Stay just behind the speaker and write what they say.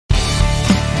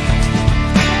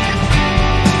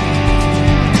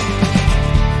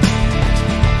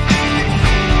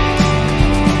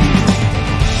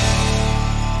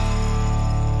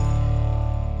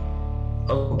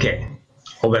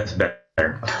Oh, that's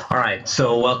better. All right,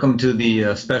 so welcome to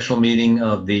the special meeting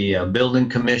of the Building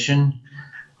Commission.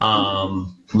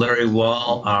 Larry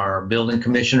Wall, our building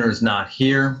commissioner, is not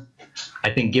here. I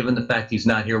think given the fact he's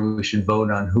not here, we should vote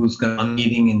on who's going to be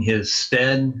meeting in his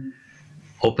stead.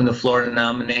 Open the floor to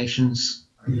nominations.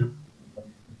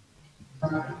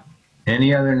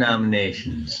 Any other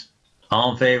nominations?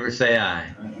 All in favor, say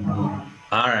aye.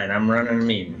 All right, I'm running a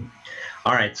meeting.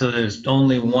 All right, so there's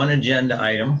only one agenda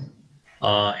item.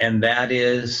 And that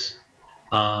is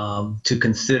to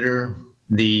reconsider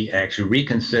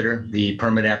the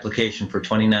permit application for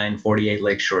 2948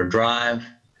 Lakeshore Drive.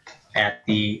 At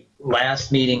the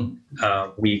last meeting,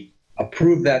 we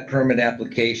approved that permit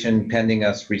application pending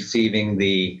us receiving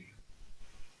the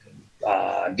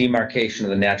demarcation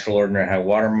of the natural ordinary high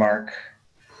water mark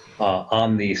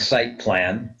on the site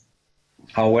plan.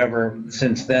 However,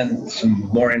 since then, some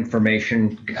more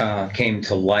information came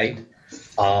to light.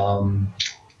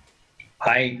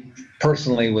 I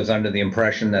personally was under the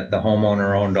impression that the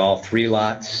homeowner owned all 3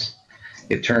 lots.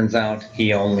 It turns out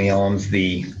he only owns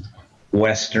the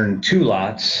western 2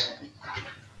 lots,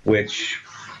 which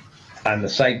on the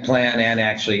site plan and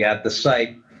actually at the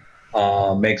site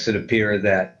makes it appear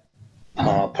that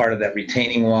part of that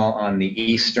retaining wall on the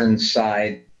eastern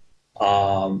side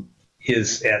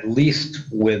is at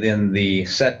least within the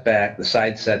setback, the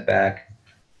side setback,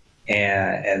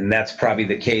 and that's probably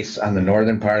the case on the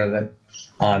northern part of it.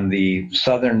 On the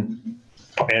southern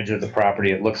edge of the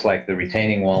property, it looks like the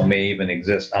retaining wall may even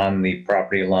exist on the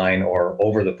property line or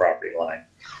over the property line.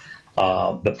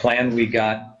 The plan we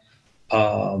got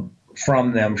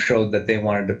from them showed that they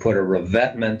wanted to put a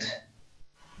revetment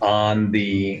on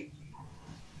the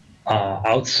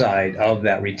outside of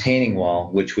that retaining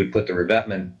wall, which would put the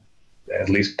revetment, at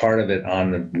least part of it,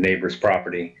 on the neighbor's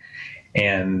property.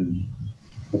 And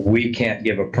we can't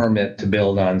give a permit to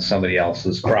build on somebody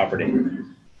else's property.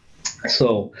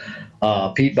 So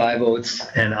Pete Byvotes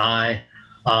and I,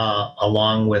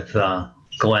 along with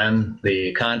Glenn,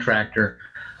 the contractor,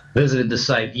 visited the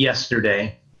site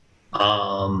yesterday.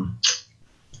 And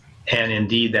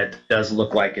indeed, that does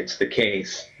look like it's the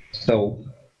case. So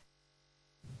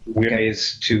we're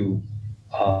ways to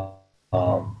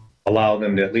allow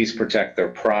them to at least protect their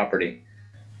property.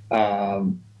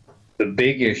 The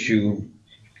big issue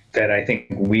that I think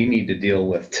we need to deal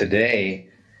with today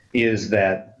is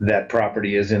that that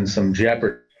property is in some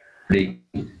jeopardy.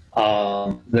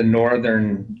 All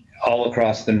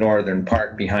across the northern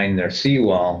part behind their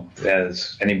seawall,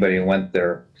 as anybody who went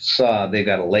there saw, they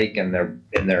got a lake in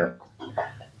their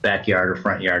backyard or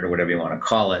front yard or whatever you want to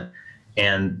call it.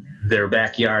 And their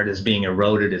backyard is being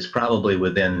eroded. It's probably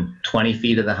within 20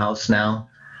 feet of the house now,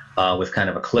 with kind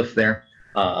of a cliff there.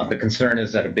 The concern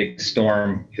is that a big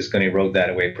storm is going to erode that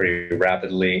away pretty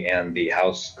rapidly, and the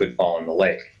house could fall in the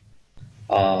lake.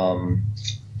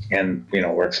 And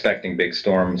we're expecting big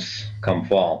storms come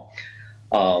fall.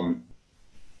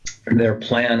 Their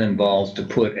plan involves to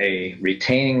put a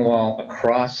retaining wall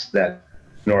across that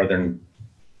northern,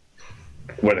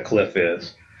 where the cliff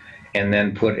is, and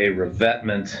then put a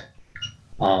revetment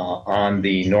on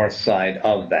the north side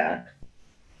of that.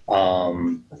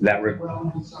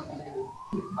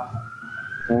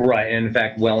 Right, in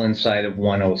fact, well inside of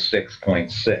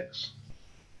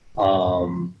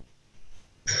 106.6.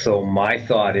 So my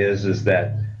thought is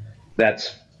that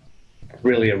that's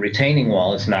really a retaining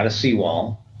wall. It's not a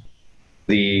seawall.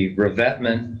 The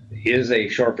revetment is a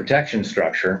shore protection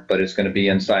structure, but it's going to be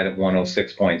inside of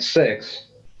 106.6.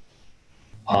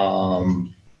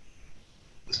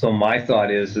 So my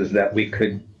thought is that we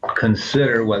could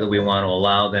consider whether we want to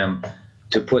allow them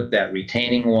to put that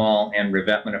retaining wall and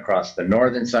revetment across the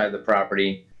northern side of the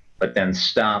property, but then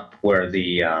stop where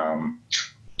the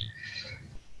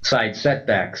side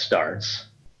setback starts.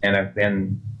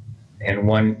 And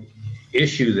one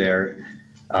issue there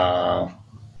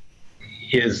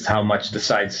is how much the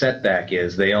side setback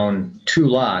is. They own 2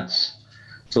 lots,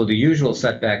 so the usual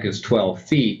setback is 12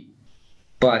 feet.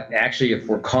 But actually, if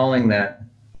we're calling that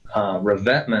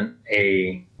revetment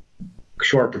a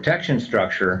shore protection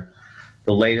structure,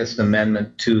 the latest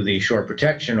amendment to the shore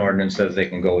protection ordinance says they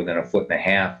can go within 1.5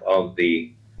 feet of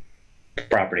the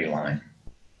property line.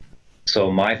 So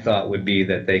my thought would be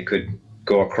that they could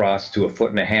go across to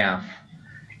 1.5 feet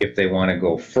if they want to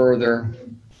go further,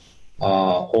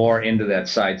 or into that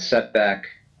side setback.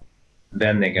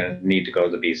 Then they're going to need to go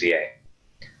to the BZA.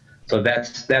 So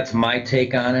that's my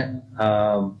take on it.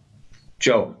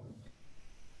 Joe.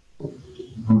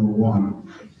 Number one,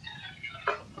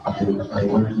 I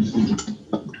want to see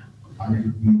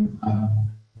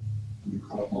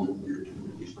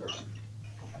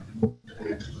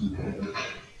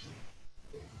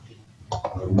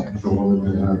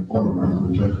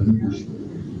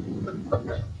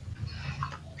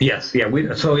Yes,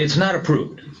 yeah, so it's not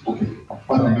approved.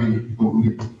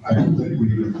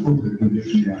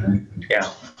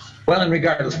 Yeah. Well, and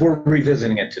regardless, we're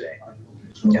revisiting it today.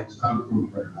 Yeah.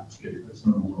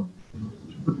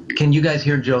 Can you guys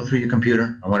hear Joe through your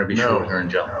computer? I want to be sure we're hearing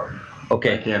Joe.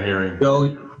 Okay. I can't hear him.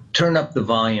 Joe, turn up the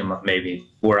volume maybe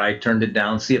where I turned it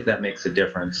down. See if that makes a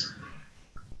difference.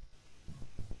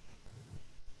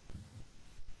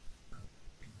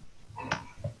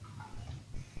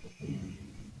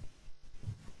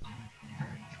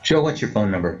 Joe, what's your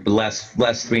phone number? The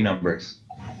last three numbers.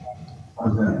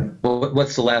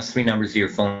 What's the last three numbers of your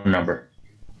phone number?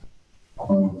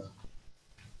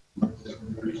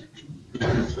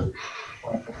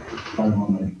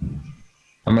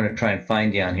 I'm going to try and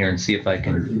find you on here and see if I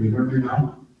can.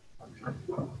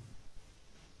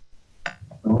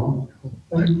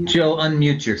 Joe,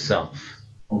 unmute yourself.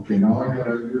 Okay, now I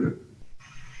gotta do it.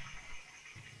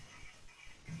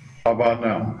 How about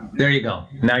now? There you go.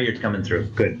 Now you're coming through.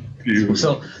 Good. You,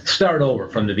 So start over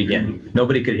from the beginning.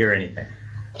 Nobody could hear anything.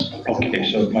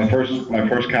 okay, so my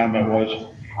first comment was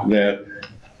that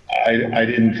I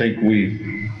didn't think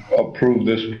we approved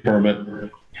this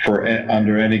permit for,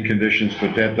 under any conditions,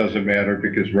 but that doesn't matter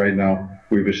because right now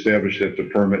we've established that the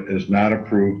permit is not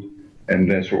approved and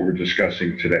that's what we're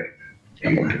discussing today.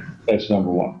 Okay, that's number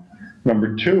one.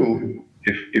 Number two,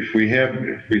 if we have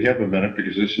a minute,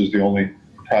 because this is the only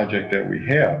project that we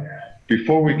have,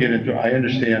 before we get into, I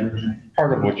understand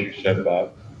part of what you said,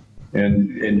 Bob, and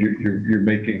you're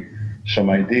making some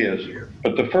ideas,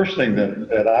 but the first thing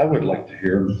that I would like to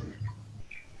hear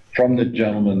from the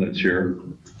gentleman that's here,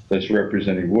 that's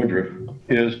representing Woodruff,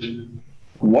 is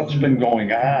what's been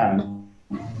going on.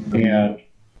 And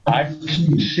I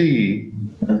see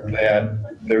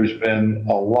that there's been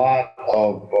a lot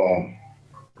of,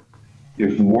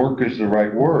 if work is the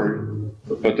right word,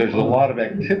 but there's a lot of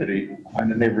activity on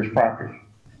the neighbor's property.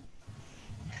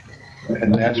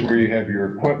 And that's where you have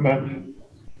your equipment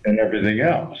and everything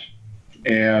else.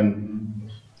 And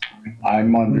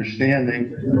I'm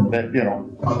understanding that, you know,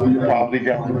 somebody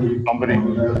got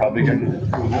approval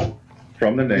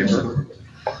from the neighbor.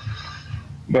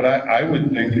 But I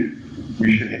would think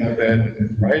we should have that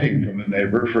in writing from the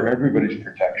neighbor for everybody's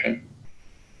protection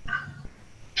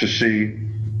to see.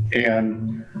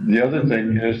 And the other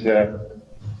thing is that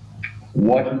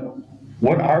what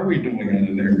are we doing on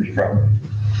the neighbor's property?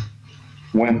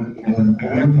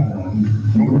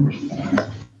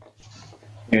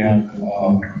 And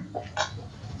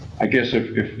I guess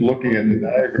if looking at the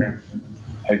diagram,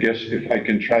 I guess if I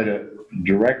can try to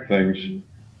direct things,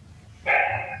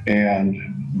 and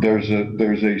there's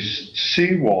a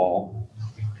seawall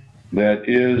that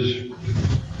is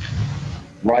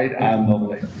right on the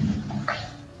lake.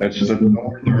 That's the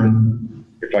northern,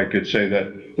 if I could say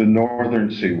that, the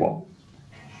northern seawall.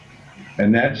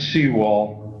 And that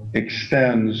seawall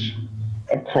extends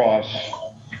across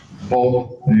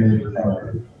both neighbors'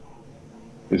 property.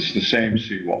 It's the same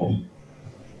seawall.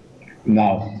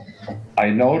 Now, I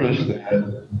noticed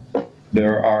that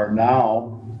there are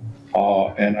now,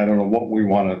 and I don't know what we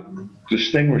want to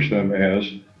distinguish them as,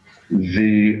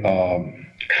 the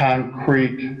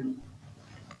concrete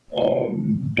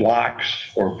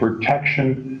blocks or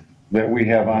protection that we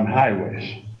have on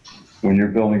highways. When you're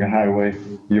building a highway,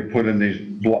 you put in these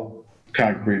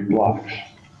concrete blocks.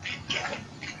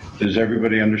 Does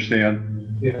everybody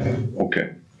understand? Yeah.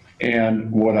 Okay. And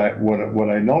what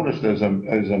I noticed as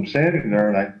I'm standing there,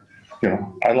 and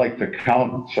I like to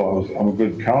count, so I'm a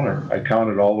good counter. I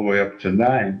counted all the way up to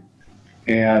 9,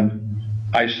 and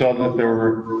I saw that there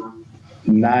were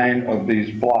 9 of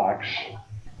these blocks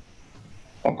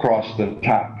across the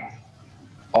top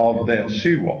of that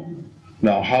seawall.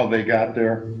 Now, how they got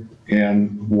there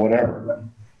and whatever.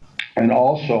 And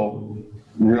also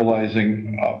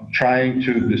realizing, trying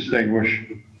to distinguish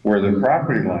where the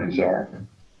property lines are,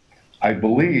 I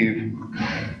believe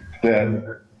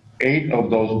that 8 of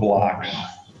those blocks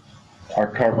are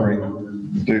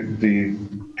covering the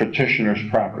petitioner's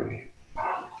property.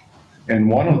 And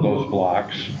one of those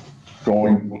blocks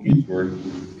going eastward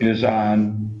is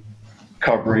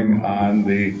covering on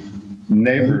the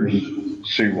neighbor's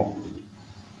seawall.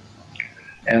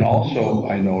 And also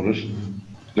I noticed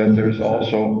that there's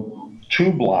also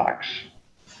 2 blocks,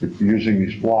 using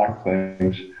these block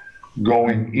things,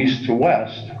 going east to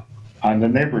west on the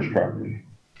neighbor's property.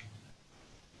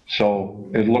 So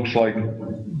it looks like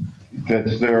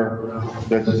that's there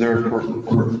for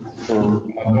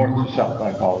north to south, I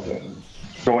apologize.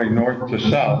 Going north to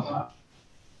south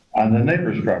on the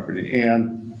neighbor's property.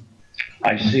 And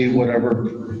I see whatever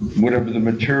the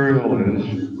material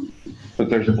is, but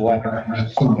there's black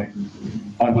something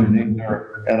underneath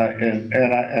there,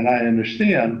 and I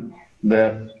understand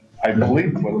that I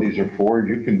believe what these are for.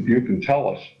 You can tell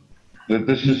us that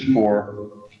this is for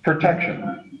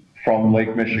protection from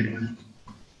Lake Michigan.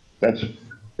 That's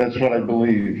what I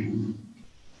believe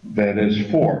that is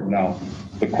for. Now,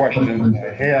 the question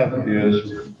I have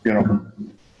is,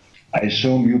 I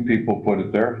assume you people put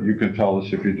it there. You can tell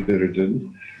us if you did or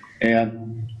didn't.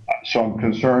 And so I'm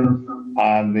concerned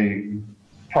on the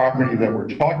property that we're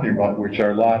talking about, which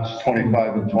are lots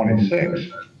 25 and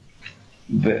 26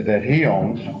 that he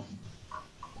owns.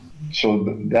 So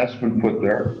that's been put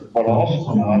there. But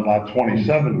also on lot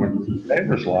 27, which is the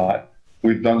neighbor's lot,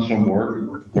 we've done some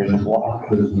work. There's a block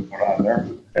that has been put on there.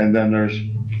 And then there's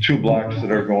 2 blocks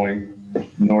that are going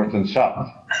north and south.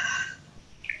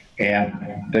 And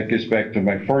that gets back to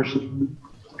my first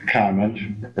comment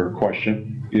or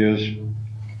question is,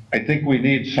 I think we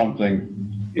need something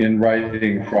in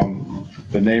writing from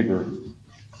the neighbor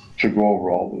to go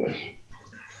over all of this.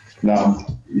 Now,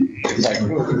 if I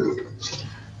could,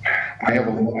 I have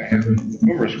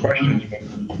numerous questions,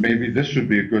 but maybe this would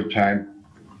be a good time.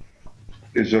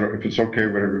 If it's okay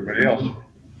with everybody else,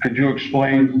 could you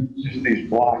explain these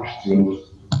blocks to us,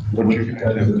 what you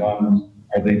guys have done?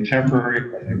 Are they temporary?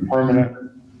 Are they permanent?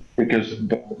 Because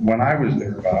when I was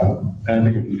there, I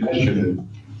think it was yesterday,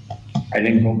 I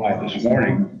didn't go by this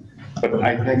morning, but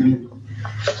I think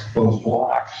those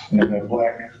blocks and that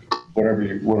black,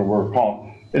 whatever we're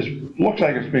calling, looks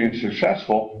like it's being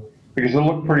successful because it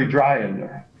looked pretty dry in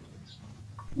there.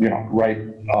 Right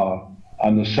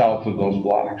on the south of those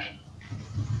blocks.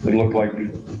 It looked like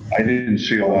I didn't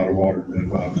see a lot of water.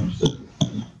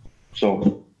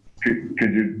 So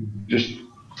could you just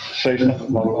say something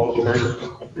about those first?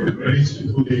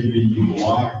 Basically, the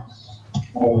blocks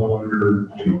fall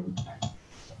under,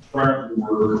 prep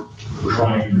work we're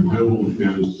trying to build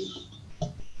is,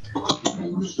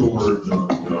 restore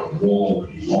the wall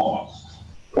that he lost,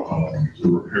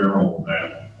 to repair all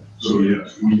that. So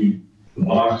yes, the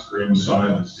blocks are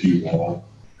inside the seawall.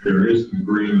 There is an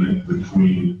agreement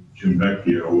between Jim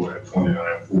Vecchio at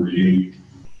 2948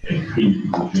 and Pete,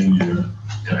 Virginia,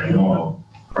 and I know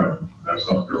that's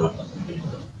up there.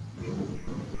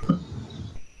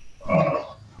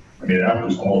 That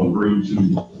was all agreed to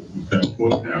that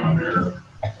put down there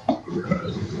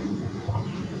because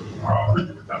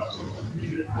property without something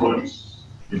needed in place.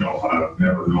 I've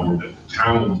never known that the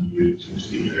town needed to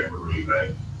see it ever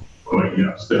anything. But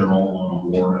yes, they're all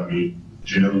on board.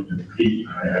 Jim and Pete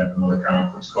and I had another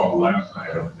conference call last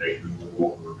night on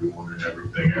what we're doing and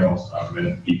everything else. I've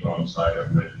met Pete on site,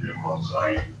 I've met Jim on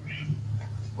site.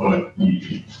 But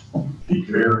the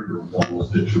barrier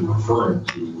walls that you're referring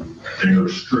to, they are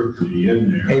strictly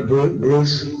in there. Hey,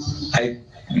 Bruce,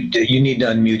 you need to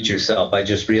unmute yourself. I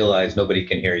just realized nobody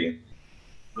can hear you.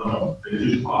 It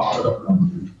just popped up.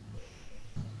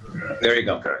 Okay. There you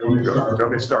go. Okay. Do you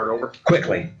want me to start over?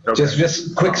 Quickly, Okay.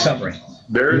 Just quick summary.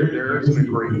 There is an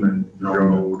agreement,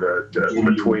 that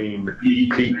between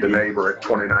Pete, the neighbor at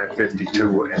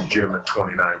 2952, and Jim at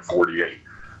 2948.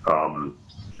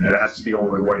 That's the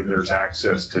only way there's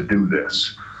access to do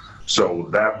this. So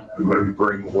that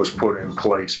agreement was put in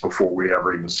place before we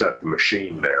ever even set the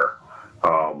machine there.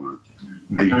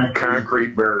 The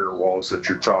concrete barrier walls that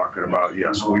you're talking about,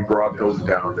 yes, we brought those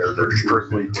down there. They're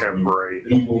strictly temporary.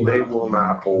 They will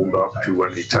not hold up to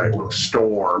any type of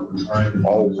storm.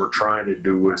 All we're trying to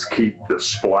do is keep the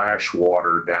splash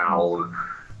water down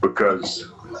because,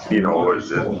 the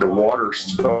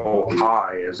water's so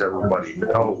high, as everybody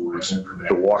knows,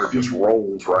 the water just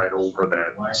rolls right over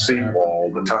that seawall all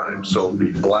the time. So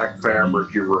the black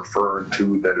fabric you're referring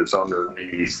to that is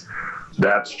underneath,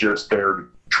 that's just there to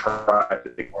try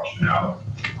to out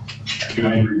the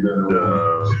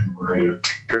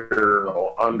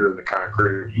material under the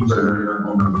concrete barrier,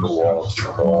 under the walls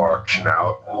from washing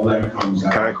out.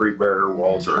 Concrete barrier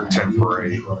walls are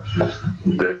temporary.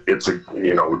 It's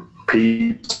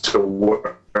Pete's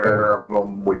aware of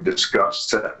them. We discussed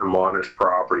setting them on his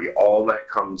property. All that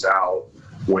comes out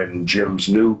when Jim's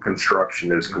new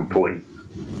construction is complete.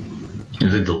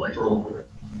 There's a delay.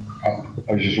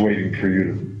 I was just waiting for you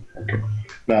to. Okay.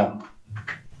 Now,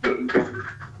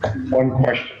 one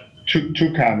question,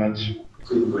 two comments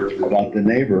about the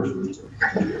neighbor.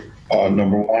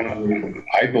 Number one,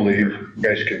 I believe, you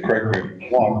guys can correct me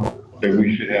if I'm wrong, that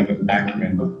we should have a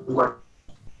document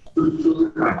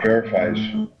that verifies,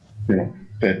 that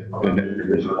the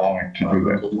neighbor is allowing to do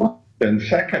that. Then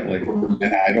secondly,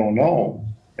 and I don't know,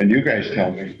 and you guys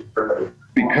tell me,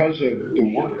 because of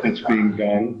the work that's being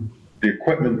done the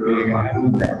equipment being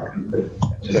on the property,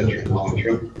 et cetera.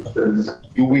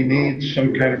 Do we need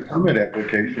some kind of permit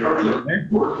application in there?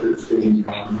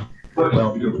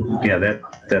 Well, yeah,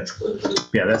 that's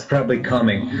probably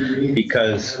coming,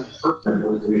 because for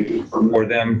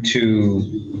them to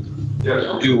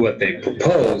do what they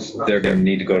propose, they're going to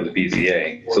need to go to the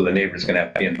BZA. So the neighbor's going to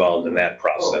have to be involved in that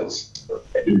process.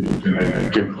 Can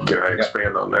I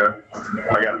expand on that?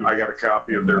 I got a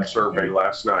copy of their survey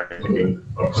last night,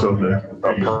 so that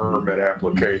a permit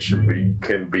application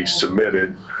can be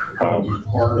submitted,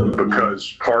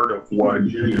 because part of what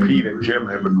Pete and Jim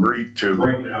have agreed to,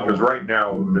 because right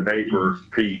now the neighbor,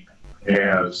 Pete,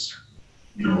 has,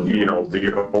 you know,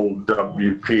 the old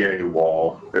WPA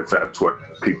wall, if that's what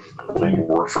people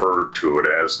refer to it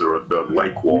as, the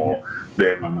lake wall.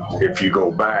 Then if you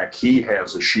go back, he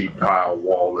has a sheet pile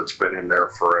wall that's been in there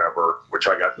forever, which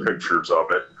I got pictures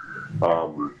of it,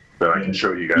 that I can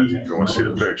show you guys if you want to see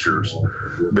the pictures.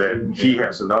 Then he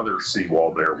has another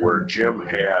seawall there where Jim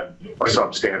had a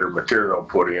substandard material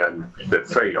put in that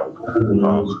failed.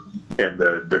 And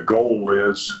the goal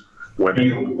is, when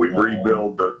we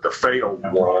rebuild the failed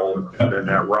wall and then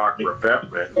that rock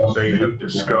revetment, they have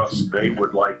discussed they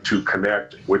would like to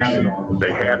connect, which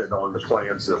they had it on the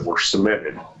plans that were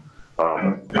submitted.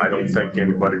 I don't think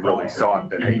anybody really thought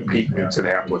that, hey, Pete needs an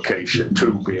application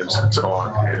too, being it's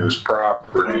on his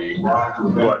property.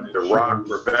 But the rock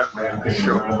revetment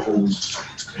shows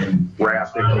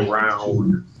wrapping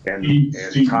around and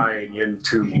tying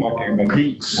into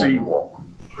Pete's seawall.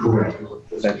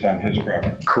 That's on his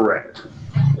property. Correct.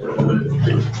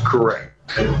 Correct.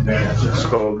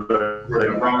 So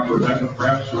the rock revetment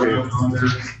wraps around on there.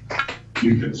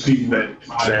 You can see that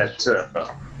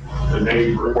the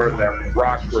neighbor, where that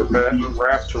rock revetment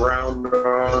wraps around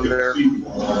on there,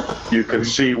 you can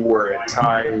see where it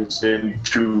ties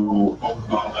into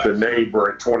the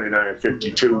neighbor at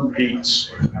 2952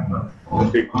 Pete's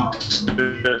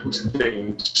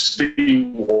existing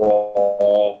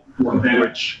seawall,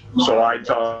 which, so I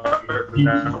thought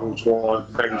that was one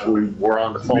of the things we were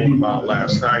on the phone about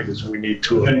last night, is we need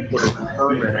to put a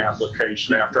permit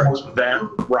application after that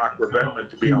rock revetment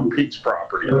to be on Pete's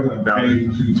property. Now,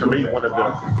 to me, one of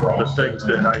the things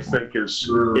that I think is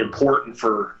important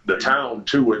for the town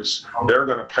too is they're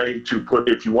going to pay to put,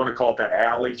 if you want to call it that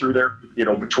alley through there, you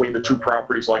know, between the two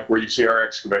properties, like where you see our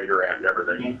excavator at and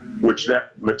everything, which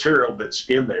that material that's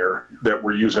in there that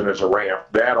we're using as a ramp,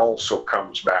 that also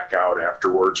comes back out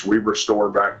afterwards. We restore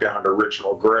back down to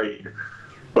original grade,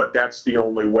 but that's the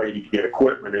only way to get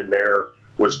equipment in there,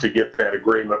 was to get that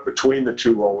agreement between the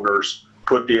two owners,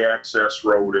 put the access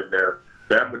road in there.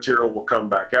 That material will come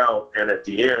back out, and at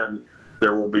the end,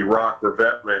 there will be rock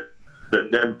revetment that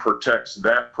then protects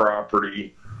that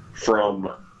property from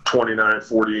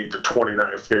 2948 to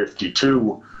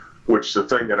 2952, which the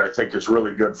thing that I think is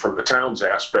really good from the town's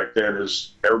aspect then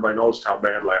is, everybody knows how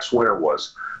bad last winter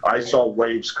was. I saw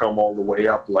waves come all the way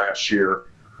up last year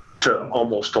to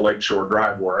almost to Lakeshore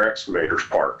Drive where our excavators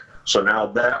parked. So now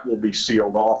that will be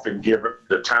sealed off and give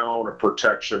the town a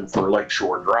protection for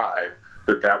Lakeshore Drive,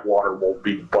 that water won't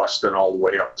be busting all the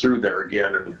way up through there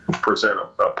again and present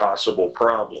a possible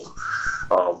problem.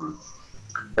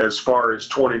 As far as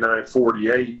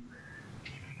 2948,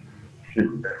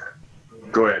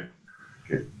 go ahead.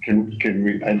 Can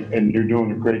we, and you're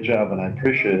doing a great job and I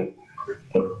appreciate it,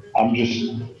 but I'm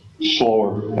just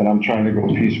slower and I'm trying to go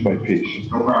piece by piece,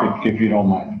 if you don't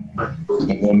mind.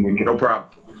 And then we can, no problem.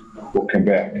 We'll come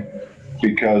back.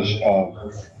 Because,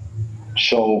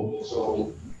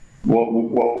 so what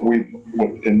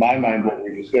in my mind, what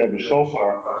we've established so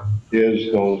far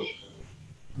is those,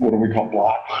 what do we call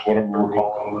blocks, whatever we're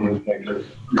calling these things.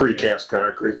 Precast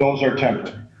concrete. Those are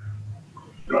temporary.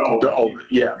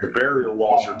 Yeah, the barrier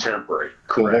walls are temporary.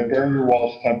 Correct. So the barrier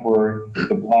wall's temporary,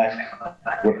 the black,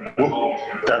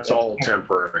 that's all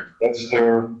temporary. That's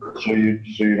there, so you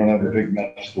don't have a big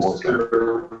mess to work on.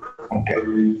 Okay.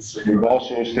 We've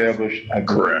also established, I believe,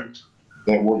 correct,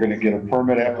 that we're gonna get a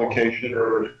permit application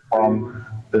from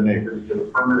the neighbor.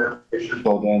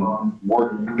 So then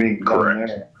work being done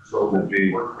there will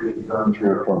be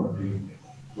through a permit.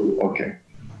 Okay.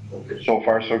 So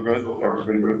far, so good?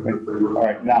 Everybody with me? All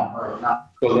right, now,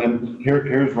 so then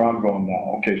here's where I'm going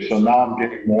now. Okay, so now I'm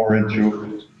getting more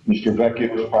into Mr.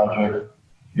 Vecchio's project,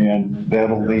 and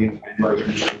that'll lead.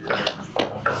 Looking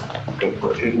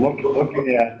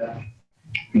at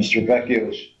Mr.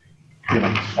 Vecchio's, you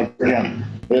know, again,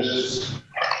 this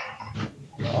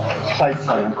site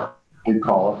plan, we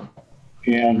call it.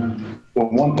 And the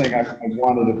one thing I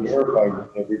wanted to verify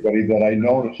with everybody that I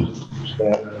noticed is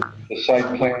that the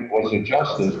site plan was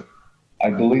adjusted. I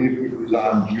believe it was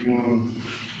on June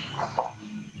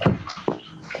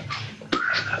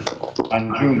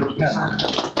on June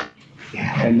 10th,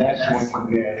 and that's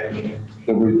when we had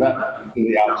the revetment to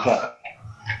the outside.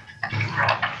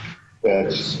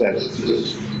 That's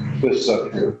this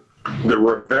stuff here. The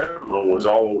revetment was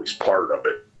always part of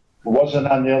it. It wasn't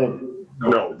on the other.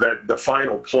 No, that the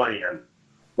final plan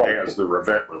has the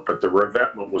revetment, but the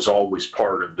revetment was always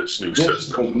part of this new This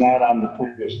system. was not on the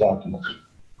previous documents.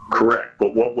 Correct,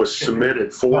 but what was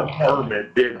submitted for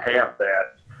permit did have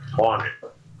that on it.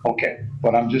 Okay,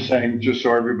 but I'm just saying, just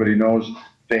so everybody knows,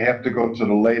 they have to go to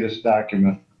the latest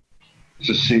document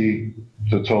to see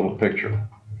the total picture.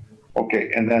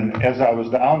 Okay, and then as I was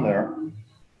down there,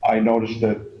 I noticed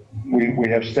that we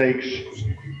have stakes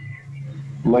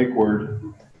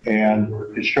lakeward, and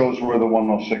it shows where the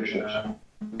 106 is.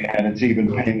 And it's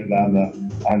even painted on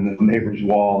the neighbor's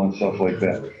wall and stuff like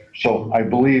that. So I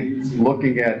believe,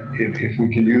 looking at if we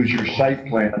can use your site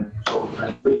plan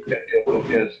as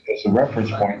a reference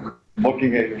point,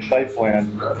 looking at your site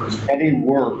plan, any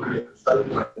work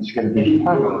that's going to be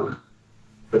permanent,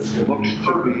 it looks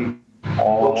to be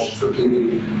all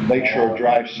Lakeshore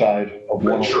Drive side of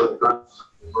 106.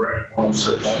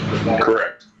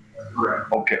 Correct.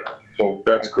 Okay, so.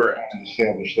 That's correct. I can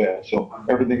establish that. So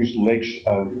everything's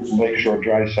Lakeshore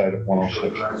Drive side of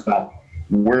 106. Now,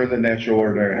 where the natural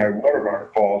ordinary high water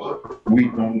mark falls, we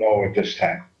don't know at this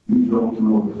time.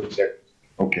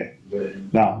 Okay.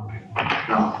 Now,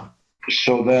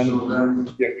 so then,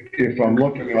 if I'm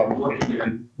looking up,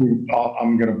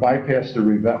 I'm going to bypass the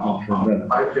revetment for a minute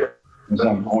as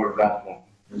I'm going down there.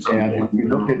 And if you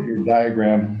look at your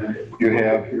diagram, you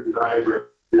have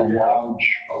a large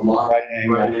right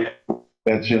angle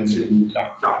that's in.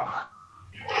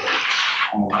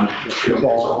 It's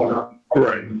all,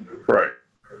 Right.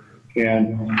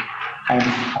 and I'm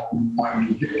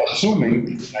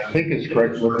assuming, I think it's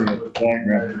correct looking at the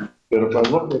diagram, that if I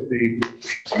look at the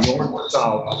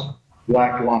north-south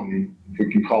black line, if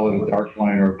we can call it a dark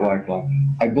line or a black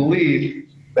line, I believe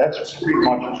that's pretty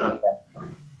much,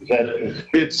 is that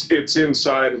It's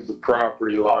inside of the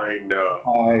property line.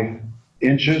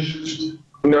 inches?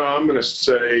 No, I'm going to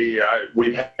say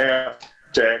we have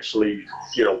to actually,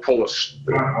 pull us,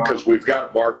 because we've got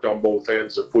it marked on both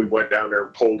ends. If we went down there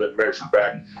and pulled it and measured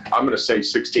back, I'm going to say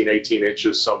 16, 18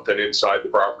 inches, something inside the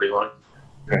property line.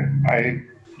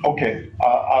 Okay,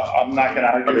 I'm not going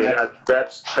to argue that.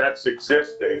 That's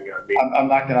existing. I'm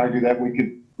not going to argue that. We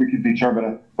could determine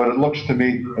it, but it looks to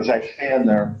me as I stand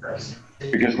there,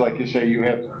 because like you say, you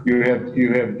have the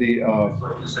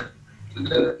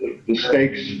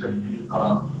stakes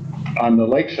on the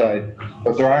lakeside,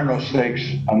 but there are no stakes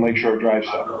on Lakeshore Drive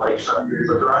side.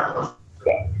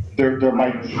 There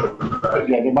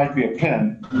might be a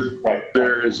pin, right?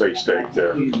 There is a stake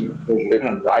there.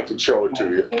 I can show it to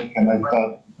you. And I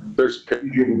thought There's a pin.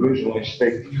 easier to visualize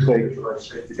stake,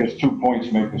 because 2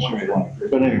 points make a straight line.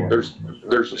 But anyway.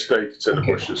 There's a stake that's in the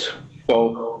bushes.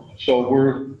 So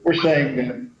we're saying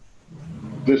that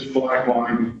this black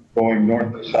line going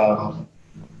north to south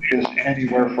is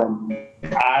anywhere from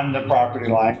on the property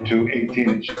line to 18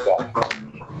 inches off.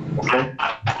 Okay?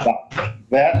 Now,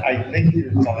 that I think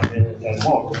is something that,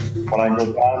 look, when I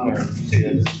go down there,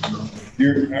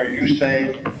 are you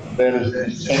saying that is the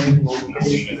same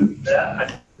location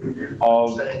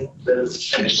of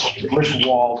the brick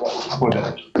wall that was put in?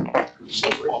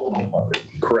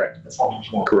 Correct.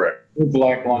 Correct. The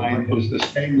black line is the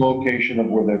same location of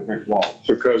where that brick wall is.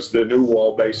 Because the new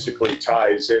wall basically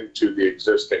ties into the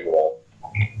existing wall.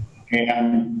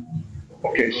 And,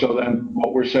 okay, so then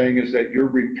what we're saying is that you're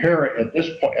repairing, at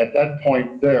that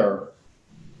point there,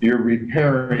 you're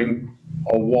repairing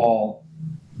a wall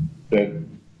that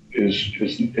is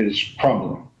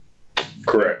crumbling.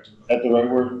 Correct. Is that the right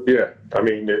word? Yeah, I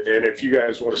mean, and if you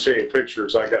guys want to see any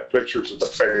pictures, I got pictures of the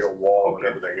failed wall and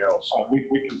everything else. We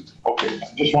can, okay,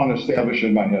 I just want to establish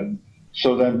in my head.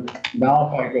 So then,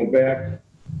 now if I go back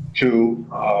to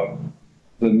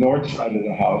the north side of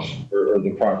the house, or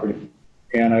the property,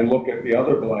 and I look at the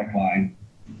other black line,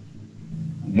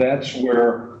 that's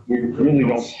where we really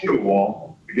don't see a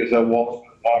wall, because that wall's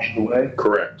been washed away.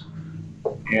 Correct.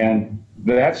 And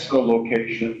that's the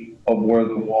location of where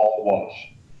the wall was.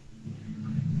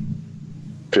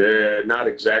 Not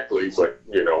exactly, but,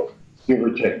 Give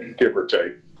or take. give or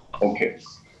take. Okay.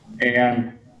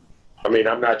 And, I mean,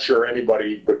 I'm not sure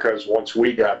anybody, because once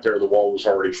we got there, the wall was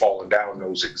already falling down,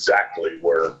 knows exactly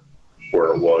where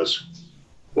it was.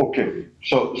 okay,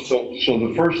 so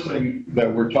the first thing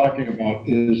that we're talking about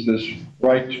is this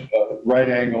right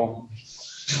angle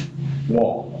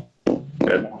wall.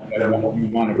 You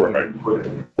want to Right.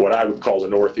 What I would call the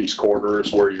northeast corner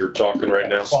is where you're talking right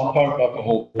now? Well, I'm talking about the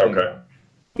whole thing. Okay.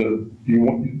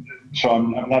 So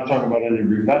I'm not talking about any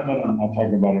revetment, I'm not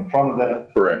talking about in front of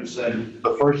that. Correct. You said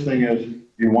the first thing is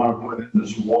you want to put in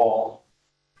this wall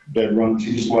that runs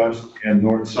east-west and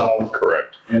north-south.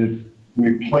 Correct. And it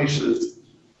replaces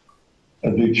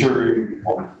a deteriorating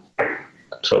wall,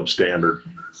 Substandard.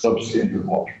 substandard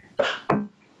wall.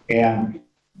 And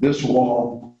this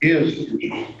wall is,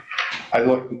 I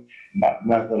looked, not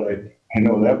that I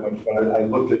know that much, but I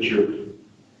looked at your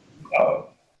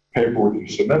paperwork you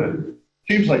submitted.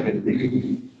 Seems like a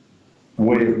neat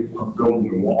way of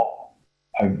building a wall.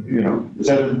 Is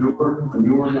that a newer?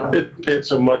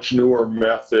 It's a much newer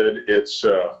method. It's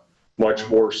much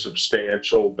more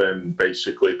substantial than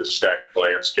basically the stacked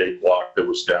landscape block that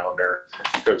was down there,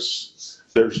 because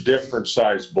there's different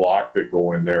size block that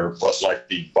go in there, but like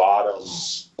the bottom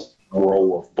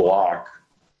row of block,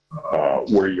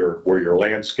 where your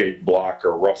landscape block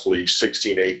are roughly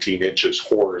 16, 18 inches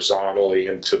horizontally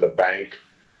into the bank.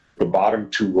 The bottom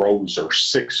two rows are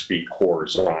 6 feet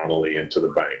horizontally into the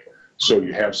bank. So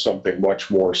you have something much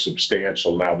more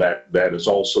substantial. Now that is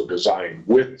also designed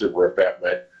with the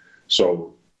revetment.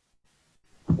 So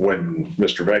when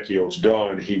Mr. Vecchio's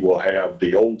done, he will have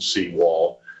the old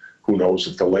seawall. Who knows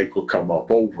if the lake will come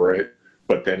up over it,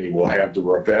 but then he will have the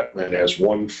revetment as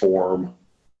one form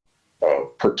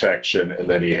of protection, and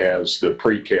then he has the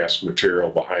precast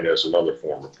material behind as another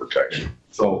form of protection.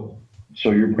 So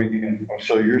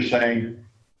you're saying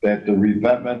that the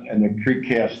revetment and the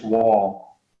precast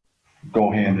wall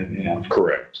go hand in hand?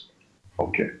 Correct.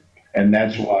 Okay. And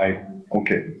that's why,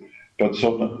 okay. But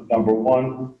so number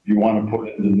one, you want to put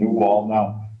in the new wall.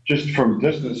 Now, just from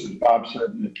distance, as Bob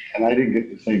said, and I didn't get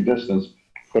the same distance,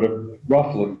 but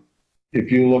roughly, if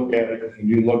you look at it and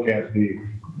you look at the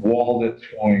wall that's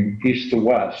going east to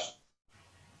west,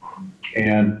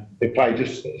 and if I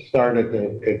just start at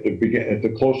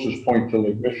the closest point to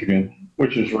Lake Michigan,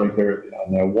 which is right there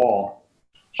on that wall,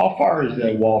 how far is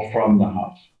that wall from the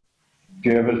house? Do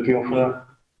you have a feel for that?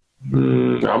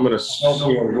 I'm gonna If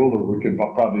we have a ruler, we can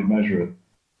probably measure it.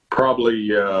 probably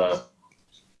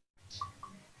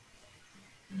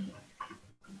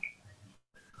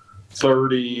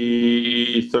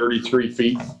 33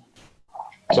 feet,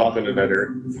 something in that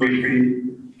area. 3 feet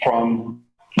from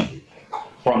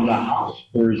the house,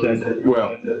 or is that?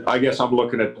 Well, I guess I'm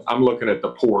looking at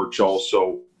the porch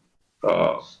also.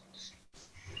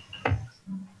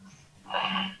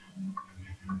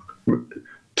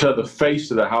 To the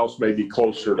face of the house, maybe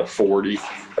closer to 40.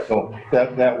 So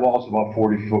that wall's about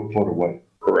 40 foot away.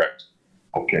 Correct.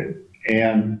 Okay.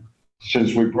 And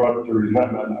since we brought up the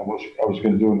revetment, I was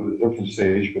going to do it at a different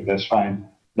stage, but that's fine.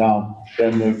 Now,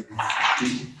 then the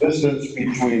distance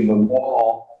between the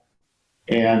wall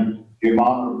and the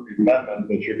amount of revetment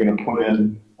that you're going to put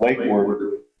in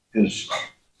lakeward is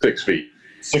 6 feet.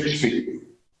 6 feet.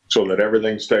 So that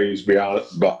everything stays behind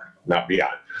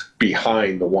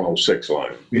the 106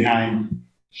 line. Behind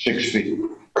 6 feet.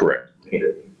 Correct.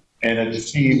 And it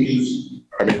seems,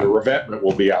 I mean, the revetment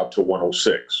will be out to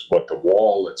 106, but the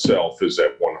wall itself is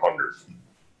at 100.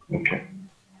 okay.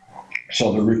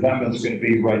 So the revetment's going to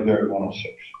be right there at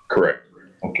 106. Correct.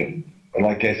 Okay. But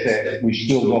like I said, we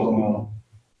still don't know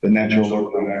the natural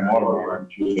water,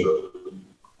 which is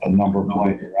a number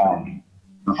playing around.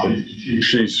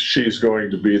 She's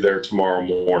going to be there tomorrow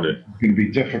morning. It's going to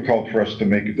be difficult for us to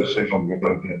make a decision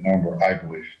without that number, I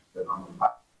believe.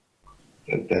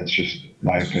 That's just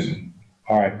my opinion.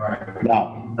 All right.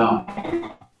 Now,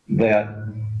 that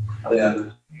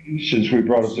since we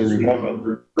brought up the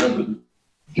revetment,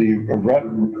 the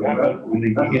revetment will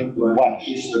be in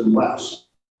west.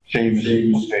 Same as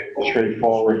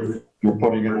straightforward. You're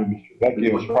putting it on Mr.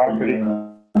 Vecchio's property,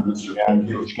 and it's going to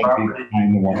be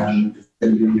behind the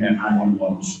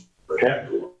walls. Okay.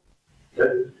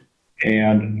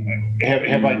 And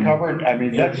have I covered? I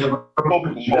mean, that's the whole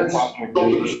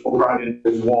project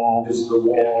is the wall,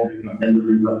 and the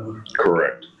revetment.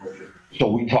 Correct.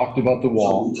 So we talked about the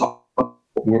wall,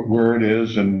 where it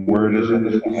is and where it is in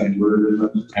the side,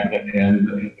 and in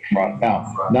the front.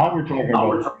 Now we're talking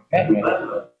about revetment.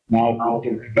 Now, the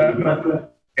revetment,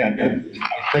 and I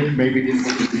think maybe it's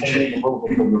a little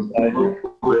bit from the side,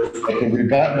 but the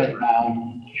revetment now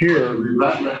here,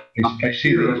 I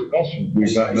see the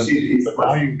revetment, but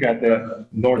now you've got that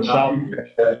north-south.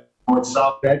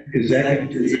 That is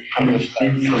that from the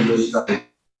side?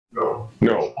 No.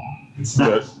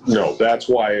 No, that's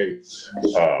why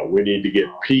we need to get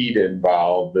Pete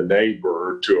involved, the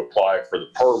neighbor, to apply for the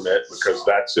permit, because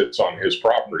that sits on his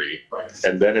property.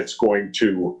 And then it's going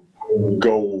to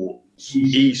go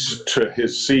east to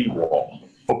his seawall.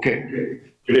 Okay,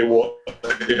 It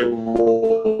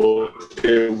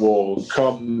will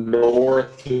come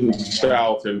north and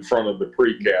south in front of the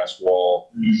precast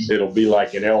wall. It'll be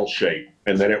like an L shape,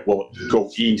 and then it will go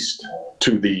east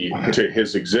to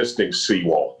his existing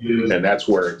seawall. And that's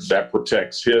where that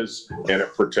protects his, and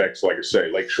it protects, like I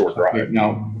say, Lake Shore okay, Drive.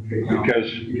 now,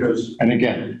 because, and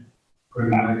again,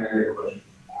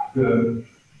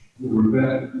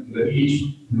 the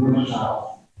east, north,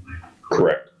 south,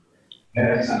 Correct.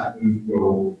 that's not going to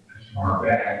go as far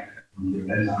back.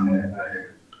 That's on that.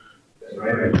 That's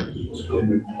right. It's going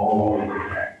to go all the way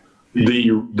back.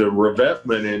 The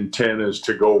revetment intent is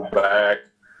to go back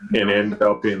and end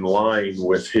up in line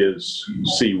with his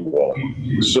seawall,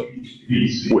 so,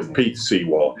 with Pete's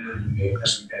seawall.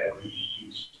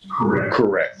 Correct.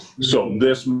 Correct. So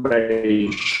this may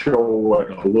show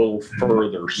it a little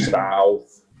further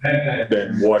south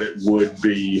than what it would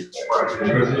be.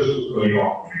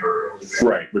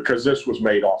 Right, because this was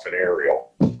made off an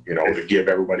aerial, to give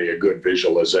everybody a good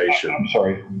visualization. I'm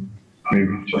sorry,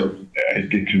 maybe I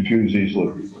get confused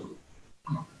easily.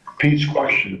 Pete's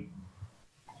question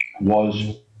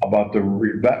was about the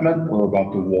revetment or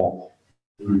about the wall?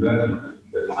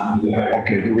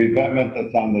 Okay, the revetment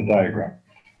that's on the diagram.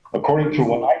 According to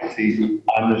what I see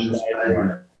on this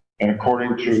diagram, and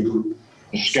according to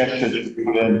the sketch that you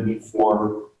put in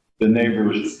for the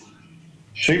neighbor's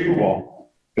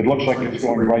seawall, it looks like it's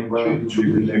going right to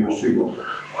the neighbor's seawall.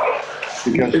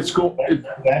 Because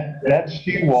that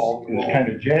seawall is kind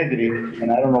of jaggedy,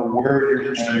 and I don't know where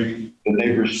you're saying the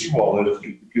neighbor's seawall is.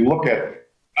 If you look at it,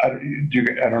 I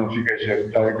don't know if you guys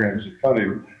have diagrams in front of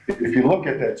you. If you look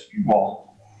at that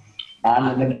seawall,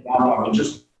 I'm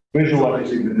just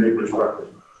visualizing the neighbor's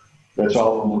property. That's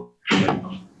all.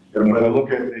 And when I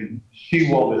look at the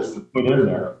seawall that's put in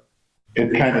there,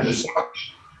 it kind of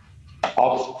starts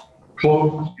up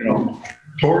close,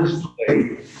 towards the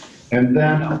lake, and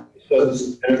then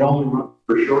it only runs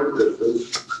for a short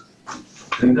distance,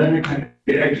 and then it kind of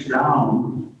drags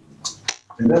down,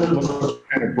 and then it looks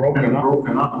kind of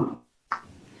broken up.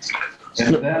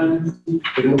 And then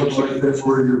it looks like that's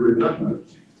where your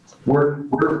revetment. Where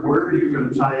are you going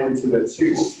to tie into that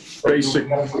seawall? You should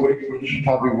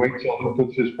probably wait till he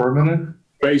puts his permit in.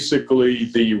 Basically,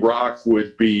 the rock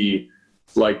would be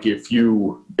like if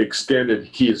you extended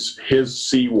his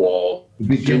seawall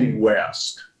due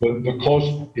west. But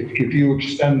if you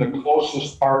extend the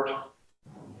closest part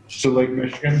to Lake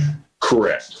Michigan.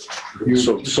 Correct.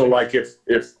 So like if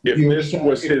this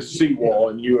was his seawall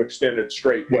and you extended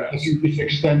straight west. If you just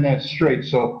extend that straight,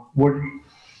 so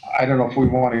I don't know if we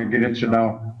want to get into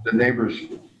now the neighbor's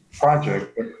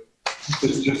project, but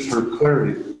just for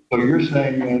clarity. So you're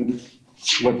saying then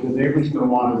what the neighbor's going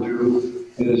to want to do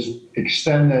is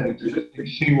extend that existing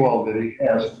seawall that he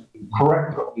has,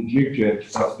 correct the jig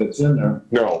stuff that's in there.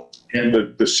 No,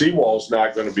 and the seawall's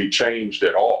not going to be changed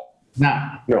at all.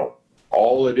 Nah. No,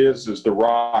 all it is the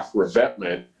rock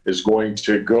revetment is going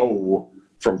to go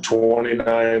from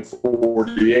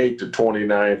 2948 to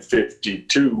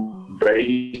 2952,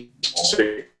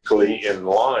 basically in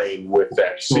line with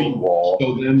that seawall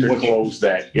to close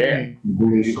that gap.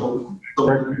 That's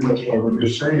why we're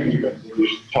just saying,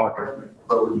 just talking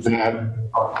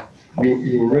that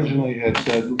you originally had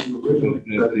said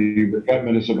that the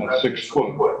revetment is about 6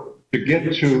 foot. To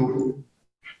get to,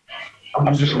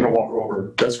 I'm just going to walk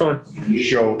over. That's fine. And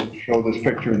show this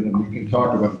picture, and then we can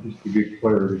talk about it just to get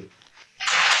clarity.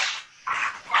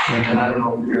 And I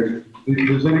don't know,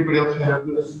 does anybody else have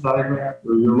this diagram,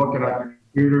 or you're looking at the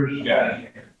computers? Yeah.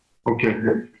 Okay,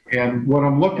 and what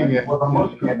I'm looking at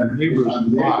the neighbors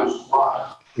and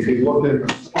lots, if you look at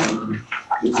the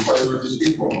it's where the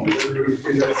seawall.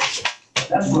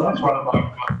 That's what I'm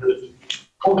about.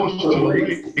 Close to the lake,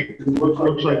 it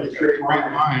looks like a straight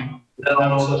line, and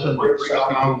then all of a sudden it breaks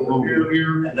down a little bit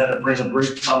here, and then it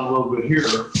breaks down a little bit here.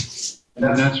 And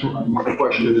that's what my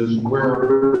question is,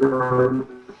 where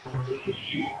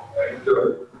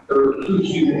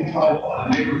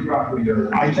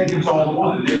I think it's all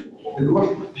one. The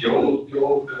old,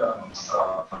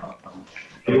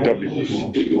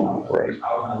 Right.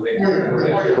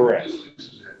 Correct.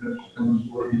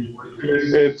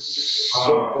 It's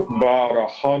about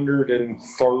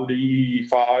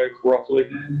 135 roughly.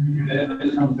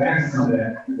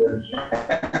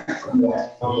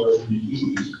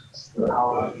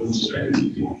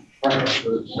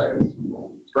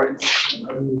 Right.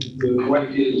 The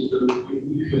question is the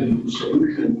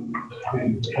solution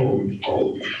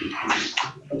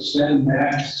send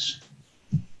max.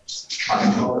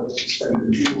 I know it's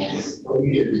send people, but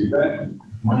we get that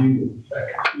money with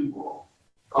people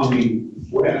coming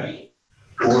west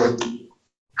for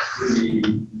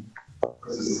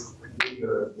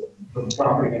the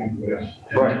property interest.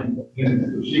 Right. And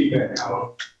the sheet back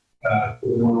out, to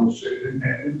the 106,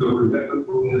 and the remainder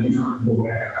will be go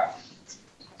back out.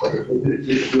 But the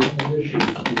issue is,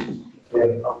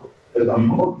 as I'm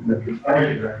looking at the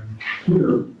diagram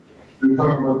here, they're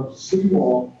talking about the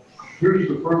seawall. Here's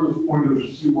the furthest point of the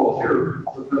seawall here,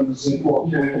 but then the seawall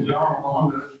came down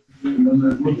on it, and then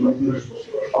they look like this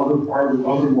other part of the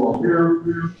other wall here,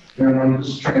 and I'm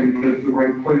just trying to get the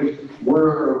right place.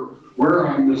 Where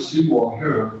on the seawall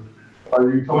here are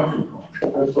you talking about?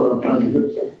 That's what I'm trying to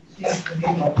get to.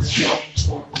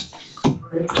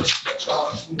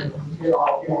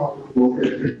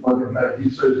 Okay, but he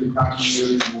says he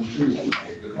continuity will see.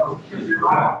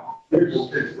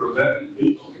 It's for that.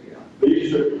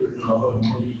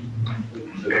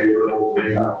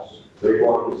 They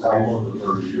want this house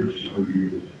for 30 years.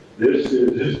 This is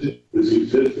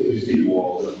existing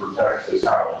seawall that protects this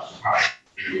house.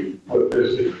 But this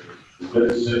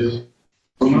is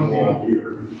seawall here.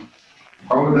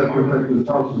 How would that protect this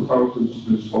house? This house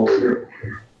is over here.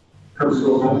 Because it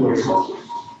goes all the way across.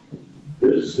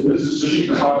 This is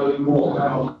the side of the wall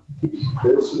now.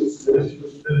 This is the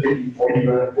point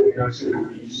that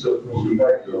east of the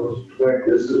back goes.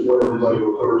 This is what everybody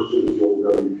refers to as the old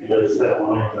WP. That's that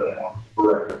line.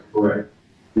 Correct.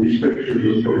 These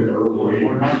pictures are early.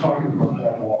 We're not talking about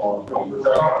that wall.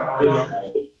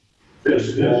 This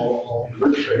wall,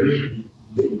 this page,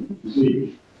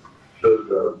 see, the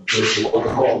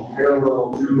what's called parallel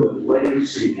to the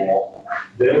legacy wall,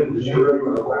 then the strip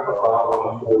of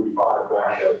about 45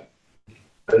 back up.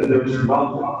 And there's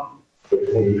nothing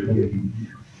between.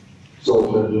 So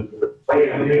the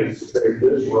plan is to take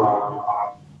this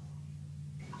rock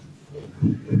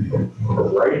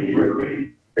right here,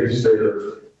 it's there,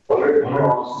 put it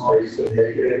across, place it,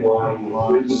 make it in line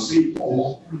with the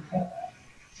seawall.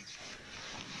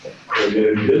 And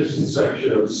then this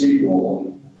section of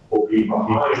seawall will be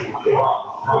behind the rock.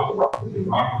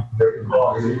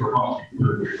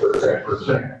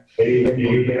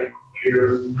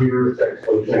 Here, that's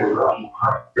what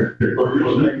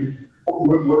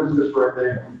is this right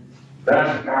there?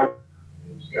 That's how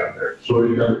it's got there. So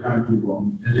you got a concrete wall.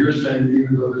 And you're saying,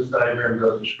 even though this diagram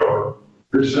doesn't show it,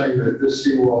 you're saying that this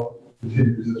seawall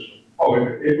continues this way. Oh,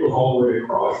 it goes all the way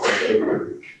across.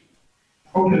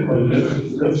 Okay, but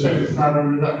it's not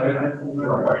under that,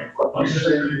 right? I'm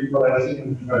saying, but I think,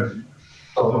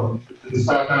 so it's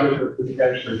not that it's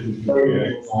actually,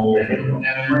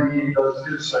 and Randy does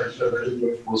his site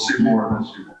survey, we'll see more on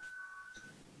this.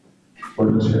 What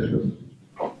is it?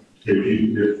 I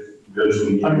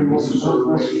mean, we'll see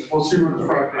what the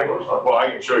project looks like. Well,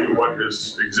 I can show you what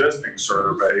his existing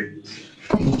survey.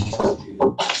 Right.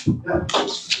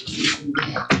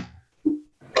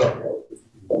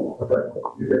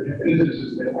 This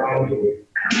is that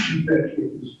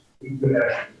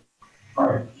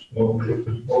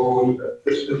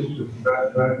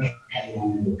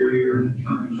here,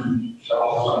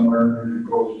 south somewhere, and it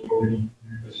goes.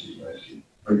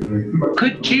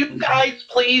 Could you guys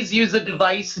please use a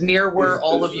device near where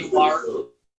all of you are?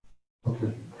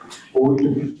 Okay. Well,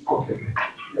 okay.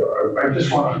 I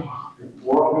just want to,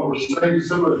 we're saying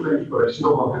similar things, but I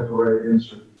still don't have the right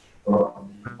answer.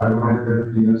 I don't have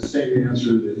the same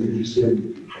answer that you just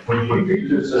gave. What you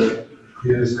just said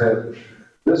is that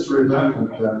this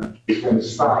realignment then is going to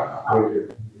stop right here.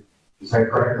 Is that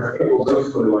correct? It will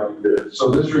basically like this.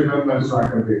 So this realignment is not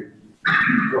going to be,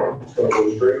 it's going to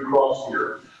go straight across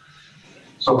here.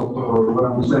 So what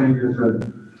I'm saying is that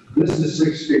this is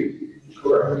 6 feet.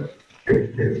 Correct.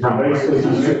 Now basically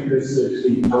this is 6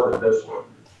 feet more than this one.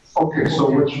 Okay, so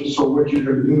what you're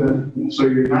going to do then, so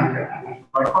you're not going to,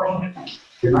 my question,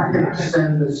 you're not going to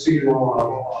extend the seawall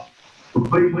out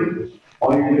completely.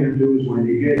 All you're going to do is when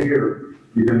you get here,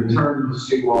 you're going to turn the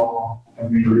seawall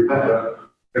and you're going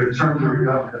to turn the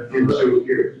reductant into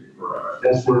here.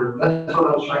 That's what I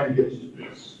was trying to get to.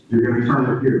 You're going to turn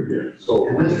it here. So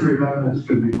and this reductant is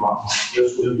going to be blocked.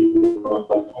 This will be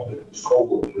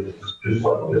just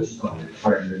like this.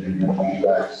 Right, and then you're going to be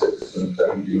back 6 and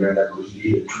 7 feet, and that was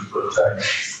needed to protect.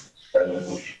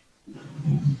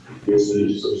 This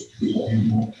is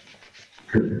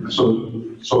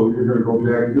so you're going to go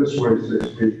back this way 6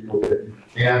 feet. Okay.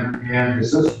 And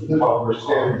is this while we're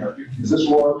standing? Is this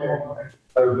wall okay?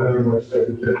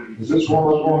 Is this wall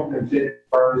going to continue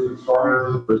as far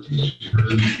as the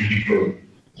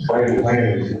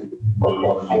land?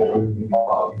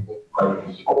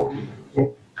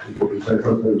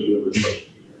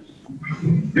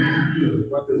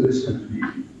 What does this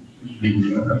mean?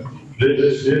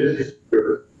 This is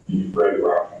right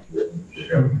around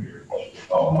here.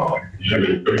 Take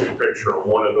a picture of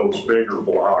one of those bigger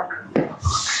blocks.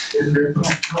 Pictures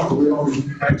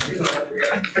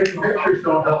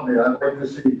don't help me, I'd like to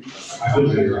see.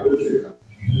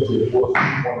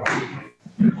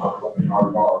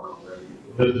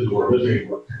 This is where this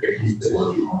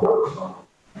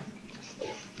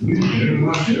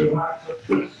is.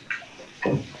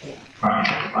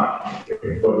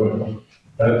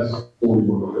 That's what we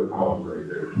want to call right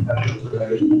there.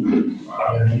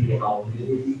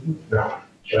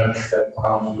 That's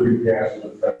how free gas is.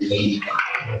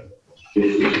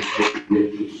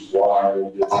 It's why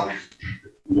this almost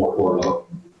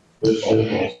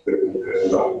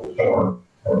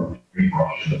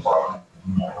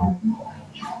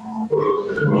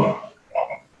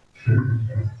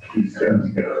he's going to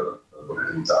get a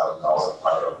 $50,000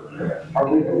 pile up in there.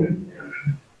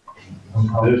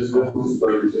 This is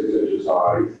 36 inches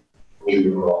high. We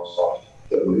were also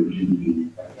WGD.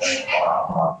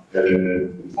 And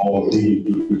then all of these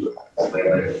and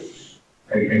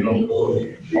also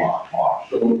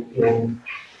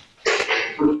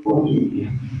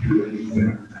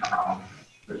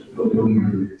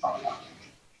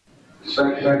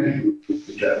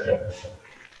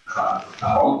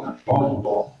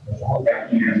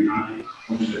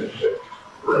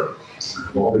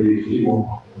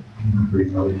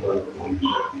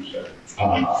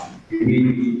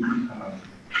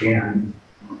and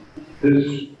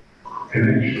this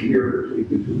connection here between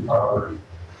the two properties,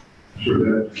 so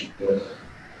that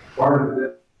part of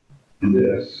it and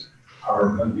this are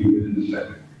going to be within the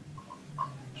setback.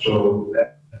 So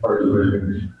that part of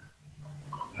the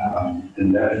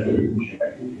and that is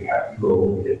what you have to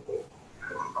go get.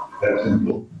 That's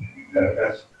important.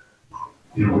 That's,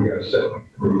 you know, we got to set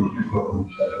where you can go and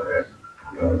set it at.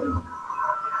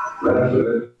 The rest of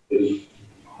it is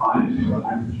fine.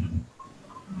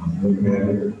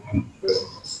 The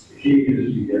key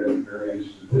is to get a variance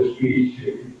to this piece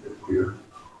here.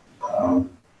 I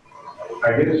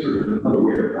guess there's another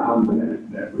way around that.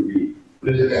 That would be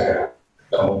this guy.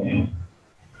 So,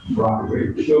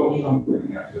 Broadway, still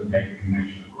something has to make a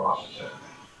connection across the set.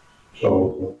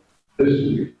 So this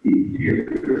is the key here.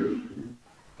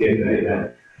 Get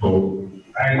that. So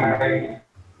I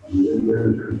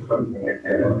there's something like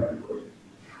that.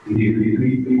 You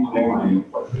please line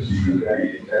what this is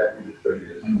exactly the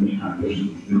 30th. Not just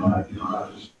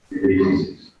the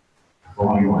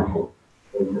drawing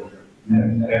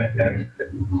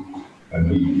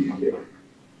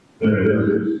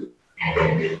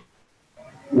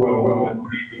Well,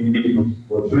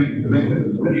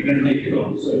 you're going to make it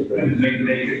on, so make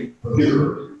it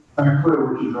clearer. I'm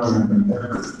clear what you're talking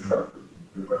about.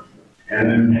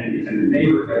 And the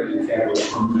neighbor has a capital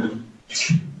permit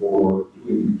for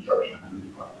doing construction on the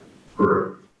property.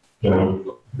 Correct. So,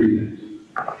 if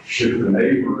the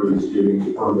neighbor is giving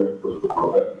the permit for the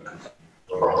permit,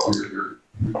 or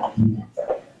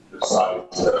decide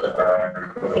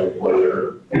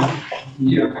later.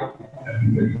 Yeah.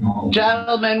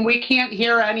 Gentlemen, we can't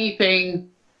hear anything.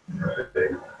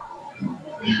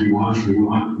 We want.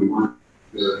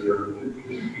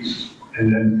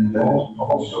 And then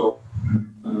also.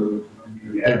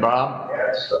 Hey, Bob?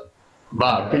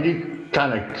 Bob, can you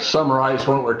kind of summarize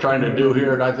what we're trying to do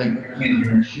here? And I think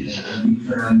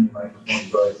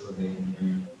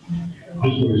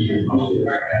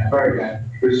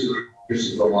This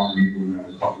is the one I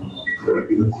was talking about.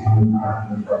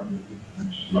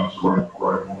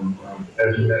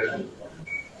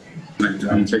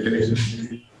 Right. Take it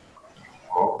easy.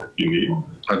 You need?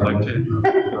 I'd like to.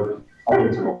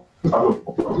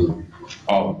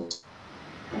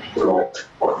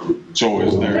 So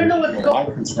is there, my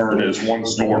concern is one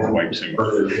storm wipes in.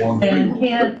 And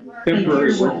can't.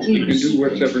 Temporary, you can do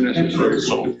whatever necessary.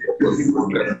 So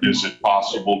is it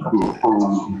possible to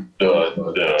approve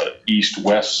the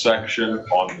east-west section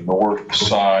on the north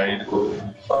side?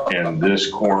 And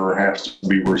this corner has to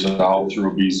be resolved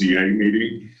through a BZA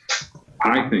meeting?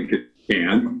 I think it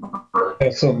can.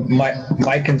 So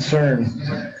my concern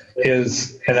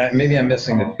is, and maybe I'm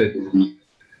missing it, but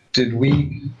did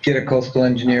we get a coastal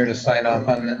engineer to sign off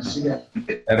on this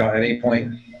at any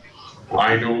point?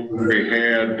 I know they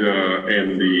had,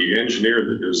 and the engineer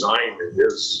that designed it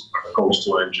is a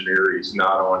coastal engineer. He's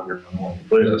not on your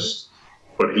list,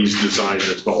 but he's designed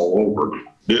it all over.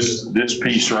 This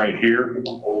piece right here,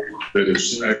 that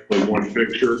is actually one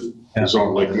picture, is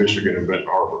on Lake Michigan and Benton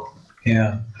Harbor.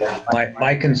 Yeah.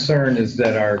 My concern is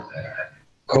that our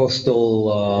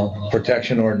coastal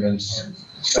protection ordinance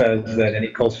says that any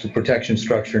coastal protection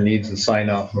structure needs a sign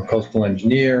off from a coastal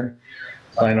engineer.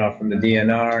 sign off from the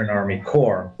DNR and Army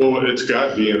Corps. Well, it's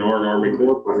got DNR and Army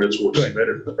Corps permits were Good.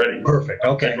 submitted already. Perfect,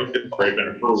 okay. It's already been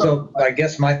approved. So I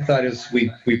guess my thought is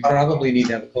we probably need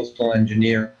to have a coastal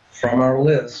engineer from our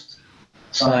list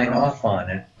sign off on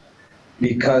it,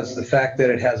 because the fact that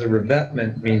it has a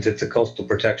revetment means it's a coastal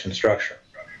protection structure.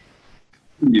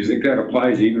 You think that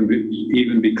applies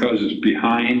even because it's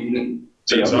behind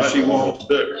the other seawall?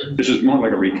 This is more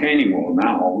like a retaining wall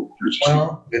now.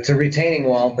 Well, it's a retaining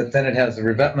wall, but then it has a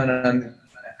revetment on.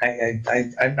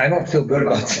 I don't feel good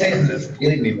about saying this,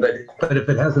 believe me, but if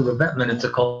it has a revetment, it's a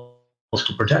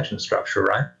coastal protection structure,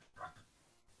 right?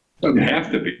 Doesn't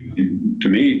have to be. To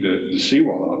me, the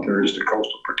seawall out there is the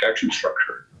coastal protection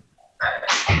structure.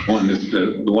 The one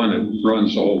that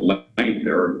runs the whole length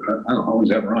there. I don't know, how does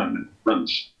that run? It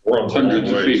runs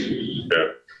hundreds of feet. Yeah.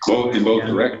 In both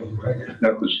directions.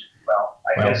 That was,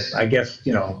 Well, I guess,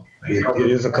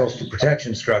 it is a coastal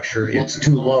protection structure. It's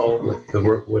too low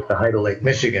with the height of Lake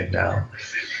Michigan now.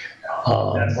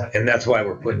 And that's why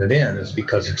we're putting it in, is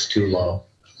because it's too low.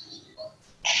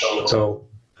 So,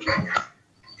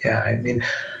 yeah, I mean,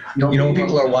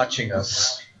 people are watching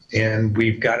us, and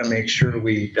we've got to make sure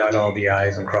we dot all the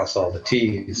I's and cross all the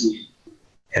T's.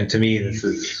 And to me, this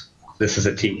is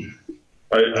a T.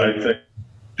 I think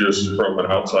just from an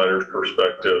outsider's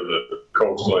perspective, the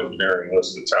coastal engineering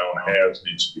list the town has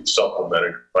needs to be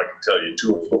supplemented. I can tell you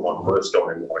 2 of them on the list don't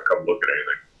even want to come look at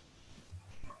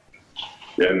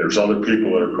anything. And there's other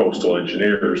people that are coastal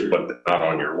engineers, but they're not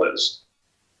on your list.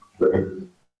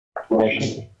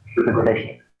 Question.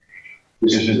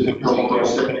 Is it difficult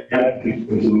to add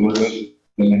people to the list?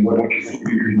 And what you think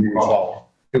you can follow?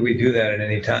 Could we do that at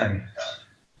any time?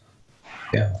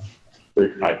 Yeah.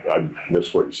 I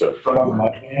missed what you said.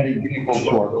 Adding people to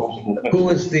our coastal. Who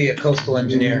is the coastal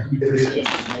engineer?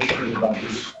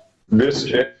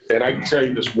 This, and I can tell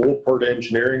you this Wolpert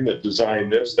Engineering that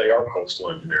designed this, they are coastal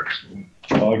engineers.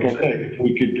 Like I said, if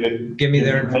we could Give me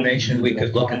their information, we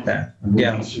could look at that.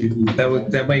 Yeah,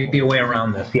 that might be a way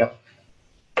around this. Yep.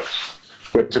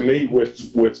 But to me,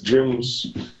 with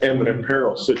Jim's imminent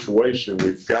peril situation,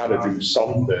 we've got to do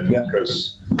something,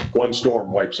 because one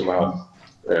storm wipes them out.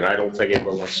 And I don't think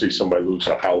anyone wants to see somebody lose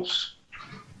a house.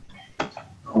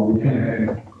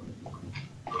 Okay.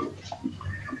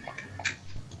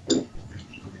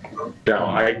 Now,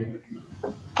 I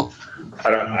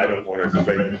don't want to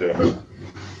debate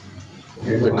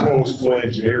the coastal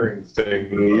engineering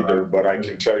thing either, but I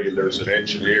can tell you there's an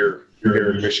engineer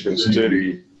here in Michigan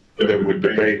City that would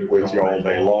debate with you all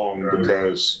day long,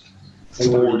 because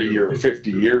 40 or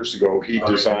 50 years ago, he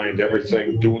designed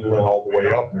everything, doing all the way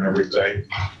up and everything.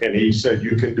 And he said,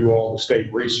 you can do all the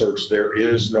state research. There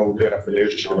is no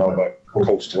definition of a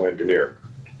coastal engineer.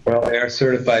 Well, they are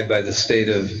certified by the state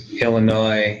of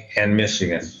Illinois and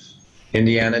Michigan.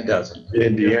 Indiana doesn't.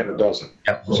 Indiana doesn't.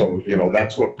 Yep. So,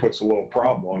 that's what puts a little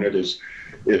problem on it is,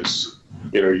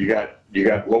 you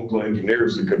got local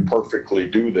engineers that could perfectly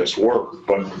do this work,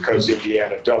 but because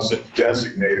Indiana doesn't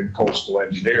designate a coastal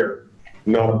engineer,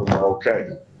 none of them are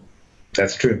okay.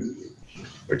 That's true.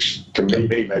 Which to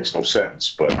me makes no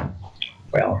sense, but.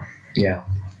 Well, yeah.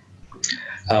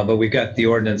 But we've got the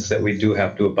ordinance that we do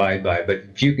have to abide by. But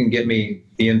if you can get me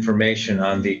the information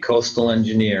on the coastal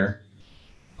engineer,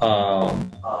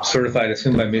 certified, I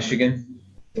assume by Michigan?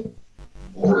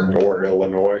 Or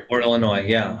Illinois. Or Illinois,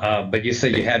 yeah. But you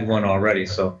said you had one already.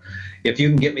 So if you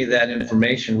can get me that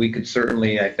information, we could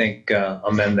certainly, I think,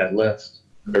 amend that list.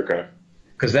 Okay.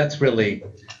 Because that's really,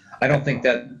 I don't think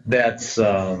that's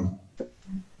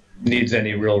needs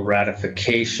any real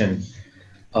ratification.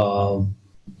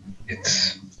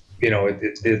 It's,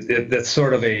 that's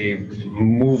sort of a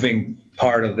moving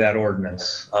part of that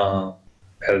ordinance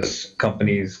as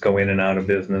companies go in and out of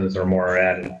business or more are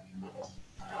added.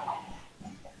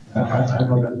 I'd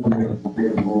like to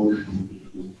make a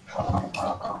motion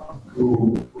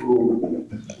to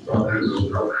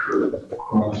structure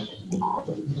across.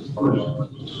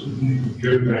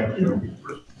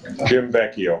 Jim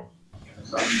Vecchio.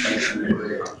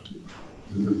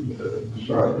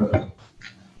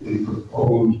 The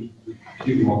proposed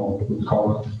seawall, we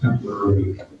call it temporary.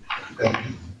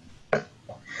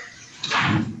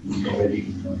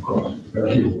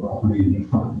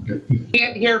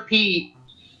 Can't hear Pete.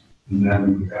 And then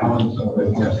the balance of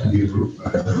it has to be approved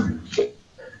by everyone.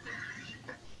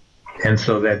 And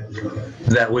so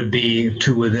that would be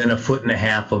to within 1.5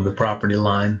 feet of the property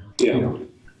line. yeah.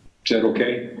 Is that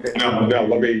okay? Now,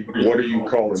 what are you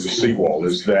calling the seawall?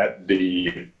 Is that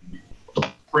the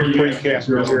precast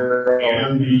material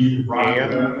and the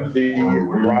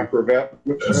rock revet.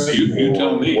 You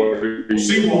tell me.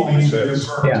 Seawall means a different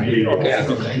term.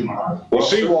 Yeah. Well,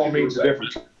 seawall means a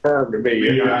different term to me.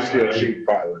 It means steel sheet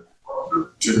piling.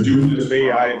 To do To me,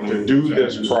 to do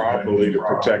this properly to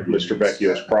protect Mr.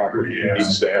 Vecchio's property, it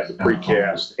needs to have the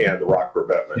precast and the rock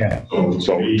revetment. Yeah.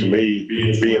 So to me,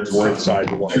 being we're inside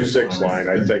the 106 line,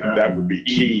 I think that would be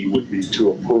key, would be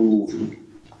to approve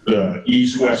the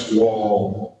east-west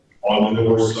wall on the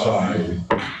north side,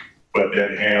 but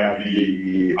then have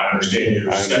the, I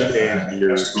understand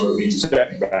your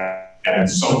setback. and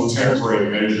some temporary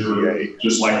measure,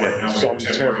 just like right now. Some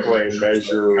temporary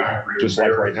measure, just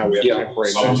like right now we have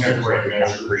temporary Some measures temporary for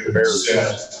measure concrete could be barriers.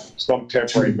 set, Some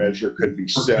temporary measure could be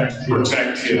set,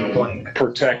 protect him,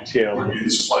 protect him,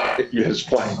 his plan. his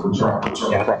plan, Proper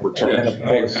term. proper And term. of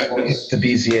course, if the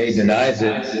BZA denies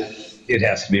it, it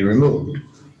has to be removed,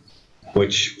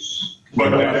 which,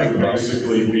 But that would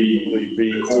basically be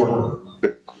the corner.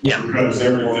 yeah, Because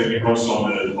everything else on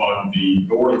the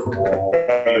north wall,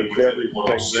 Everything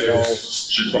 106 else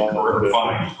should be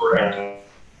fine, correct?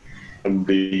 And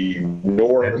the that'd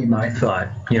north. be my thought.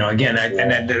 You know, again,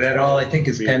 and that all I think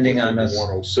is pending on us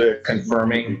 106.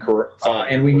 confirming. Correct.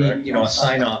 And we need, you know, a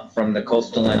sign off from the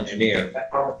coastal engineer.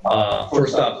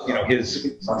 First off, you know,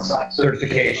 his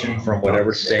certification from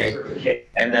whatever state,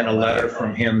 and then a letter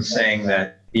from him saying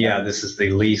that, yeah, this is the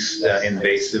least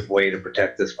invasive way to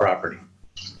protect this property.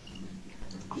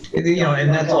 You know, and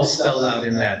that's all spelled out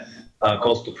in that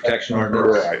coastal protection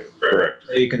ordinance. Right, correct.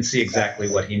 So you can see exactly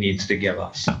what he needs to give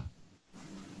us.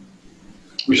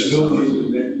 We still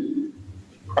need,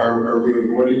 are we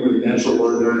waiting for the natural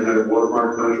order to have a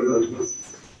watermark measure?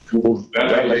 Well,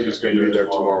 that lady's gonna be there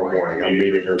tomorrow morning. I'm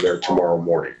meeting her there tomorrow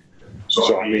morning.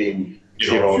 So I mean,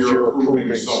 you know, if you're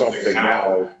approving something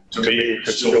now, to me, it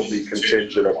could still be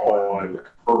contingent upon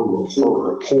her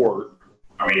report.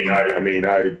 I mean,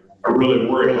 I really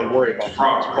worry about the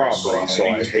property, so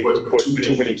I hate to put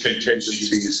too many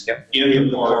contingencies in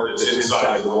the part that's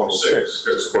inside the 106,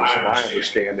 because my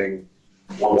understanding,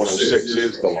 106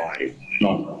 is the line.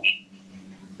 No.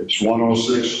 It's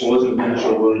 106 or the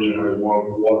natural order or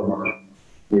watermark,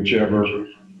 whichever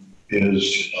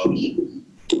is,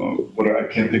 what I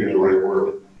can't think of the right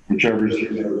word, whichever is the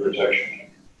protection.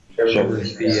 So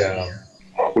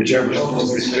whichever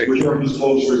is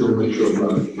closer to the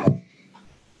shoreline.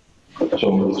 So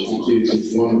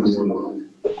it's one of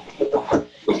the,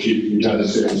 but you gotta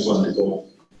say it's like,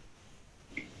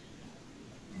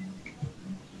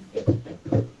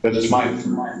 that's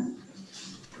mine.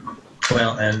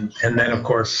 Well, and then of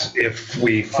course, if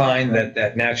we find that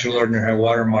that natural ordinary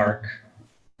watermark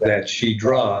that she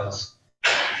draws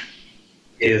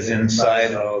is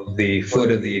inside of the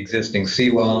foot of the existing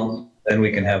seawall, then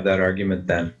we can have that argument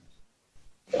then.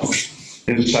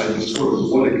 Inside the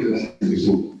school, what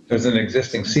existing? There's an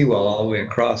existing seawall all the way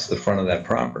across the front of that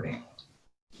property.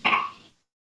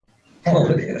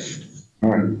 Well, it is. All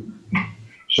right.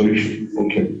 So you should,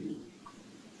 okay.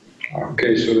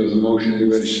 Okay, so there's a motion,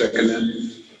 anybody second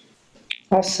that?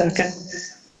 I'll second.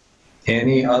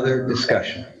 Any other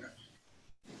discussion?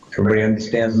 Everybody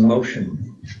understands the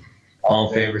motion? All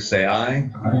in favor, say aye.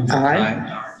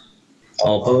 Aye.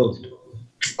 All opposed?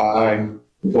 Aye.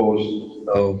 Opposed.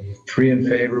 So 3 in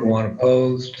favor, 1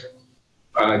 opposed.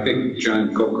 I think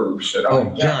John Coker said aye.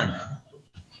 Oh, John,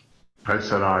 I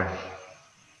said aye.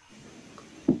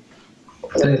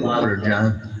 say it louder,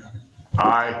 John.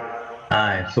 Aye.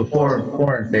 Aye, so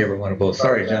four in favor, 1 opposed.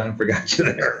 Sorry, John, forgot you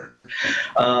there. Is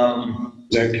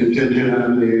that contingent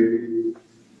on the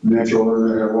natural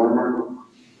order watermark?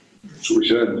 That's what we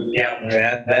said.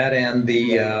 Yeah, that and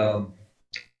the,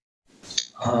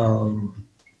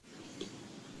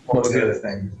 what was the other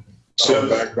thing?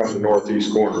 Setback on the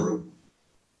northeast corner,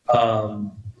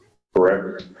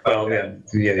 correct? Well, yeah,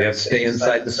 you have to stay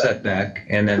inside the setback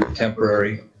and then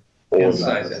temporary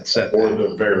inside that Or setback.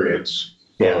 the variance.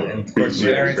 Yeah, and of course,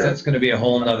 variance, that's gonna be a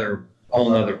whole nother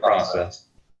process.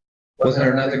 Wasn't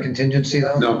there another contingency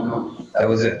though? No, That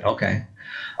was it, okay.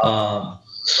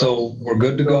 So we're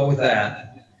good to go with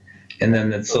that. And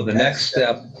then, so the next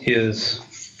step is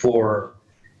for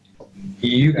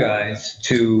you guys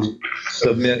to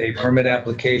submit a permit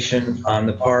application on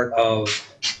the part of,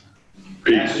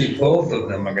 actually, both of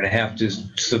them are gonna have to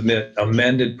submit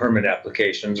amended permit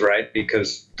applications, right?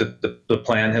 Because the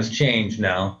plan has changed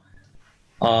now.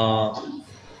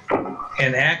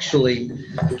 And actually,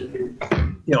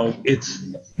 you know,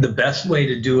 it's, the best way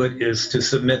to do it is to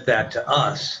submit that to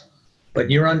us, but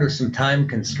you're under some time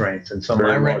constraints. And so my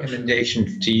Very much.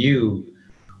 recommendation to you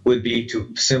would be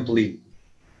to simply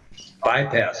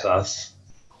bypass us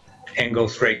and go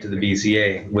straight to the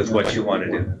BZA with what you want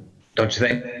to do. Don't you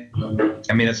think?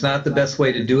 I mean, it's not the best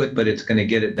way to do it, but it's going to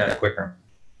get it done quicker.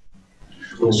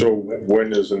 So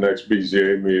when is the next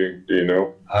BZA meeting? Do you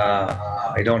know?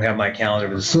 I don't have my calendar,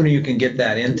 but the sooner you can get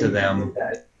that into them,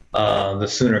 the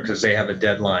sooner, because they have a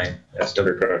deadline as to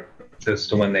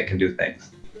when they can do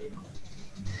things.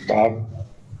 Bob?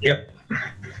 Yep.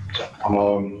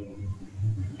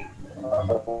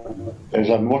 As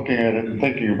I'm looking at it and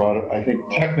thinking about it, I think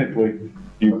technically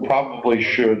you probably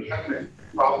should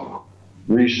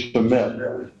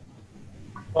resubmit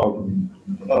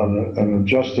an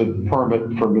adjusted permit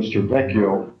for Mr.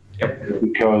 Vecchio. Yep.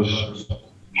 Because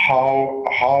how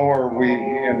are we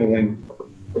handling,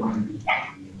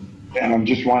 and I'm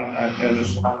just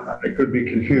I could be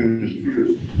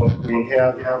confused, but we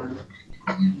have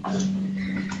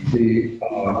the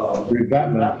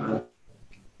revetment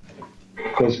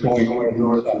that's going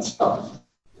on that stuff.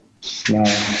 Now,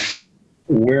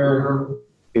 where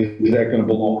is that going to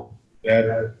belong?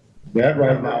 That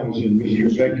right now is in Mr.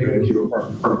 Vecchio's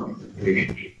apartment.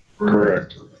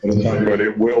 Correct. But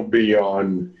it will be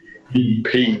on P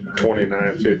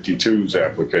 2952's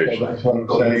application. That's what I'm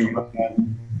saying.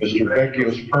 Mr.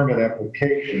 Vecchio's permit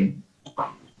application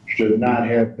should not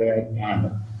have that on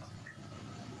it.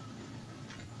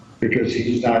 Because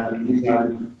he's not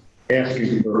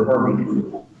asking for a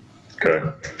permit. Okay.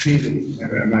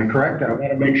 Am I correct? I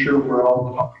want to make sure we're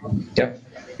all talking. Yep.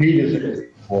 He is asking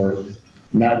for it,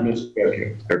 not Mr.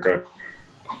 Vecchio. Okay.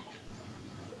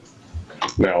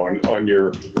 Now, on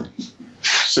your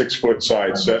 6-foot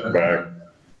side setback,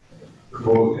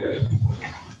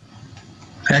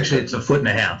 Actually, it's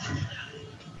 1.5 feet.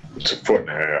 it's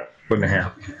 1.5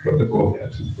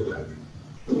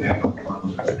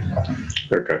 1.5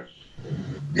 feet. Okay.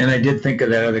 And I did think of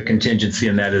that other contingency,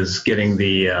 and that is getting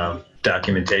the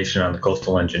documentation on the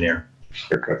coastal engineer.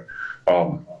 Okay.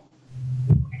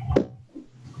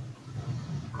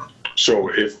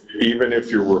 So even if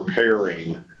you're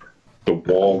repairing the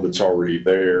wall that's already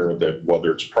there, that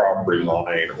whether it's property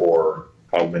line or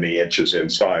how many inches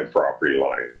inside property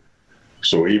line.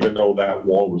 So even though that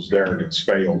wall was there and it's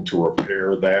failed to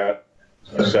repair that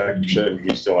section,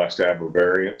 he still has to have a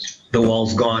variance? The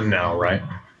wall's gone now, right?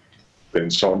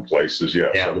 In some places,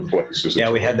 yes. Yeah. Other places.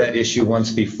 Yeah, we had that issue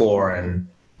once before, and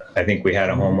I think we had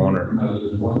a homeowner.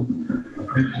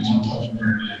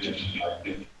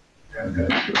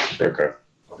 Okay.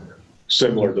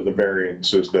 Similar to the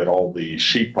variances that all the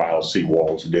sheet pile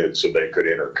seawalls did so they could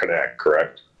interconnect,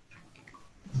 correct?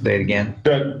 Say it again.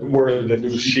 Where the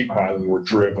new sheet piling were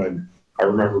driven, I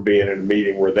remember being in a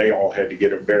meeting where they all had to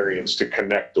get a variance to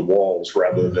connect the walls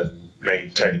rather than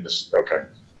maintain this. Okay.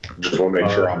 Just want to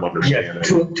make sure I'm understanding. Yeah,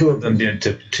 two of them did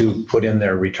to put in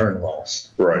their return walls.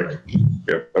 Right.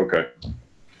 Yep. Okay.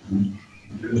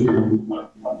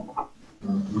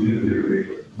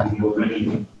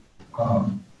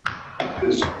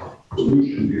 This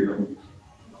solution here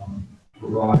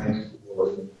provides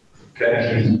for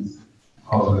catching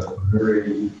of a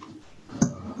very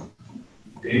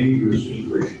dangerous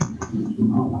situation.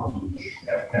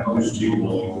 Have no steel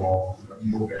wall.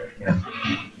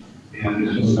 And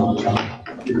this is not the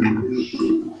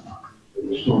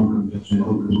storm comes in,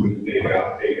 we take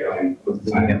out, and put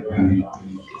the underground on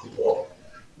the wall.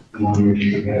 One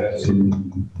issue has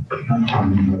in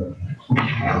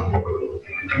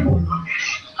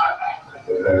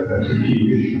that's a key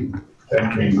issue. That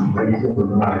came right from the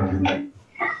line.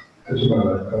 That's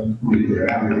about a meter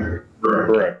out there.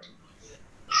 Correct.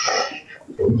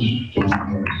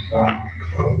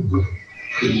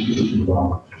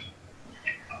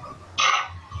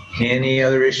 Any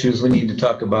other issues we need to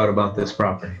talk about this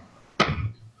property?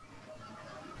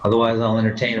 Otherwise, I'll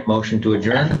entertain a motion to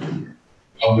adjourn.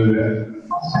 I'll do that.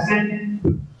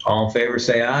 All in favor,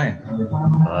 say aye.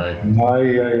 Aye.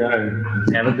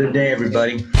 Aye. Have a good day,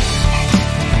 everybody.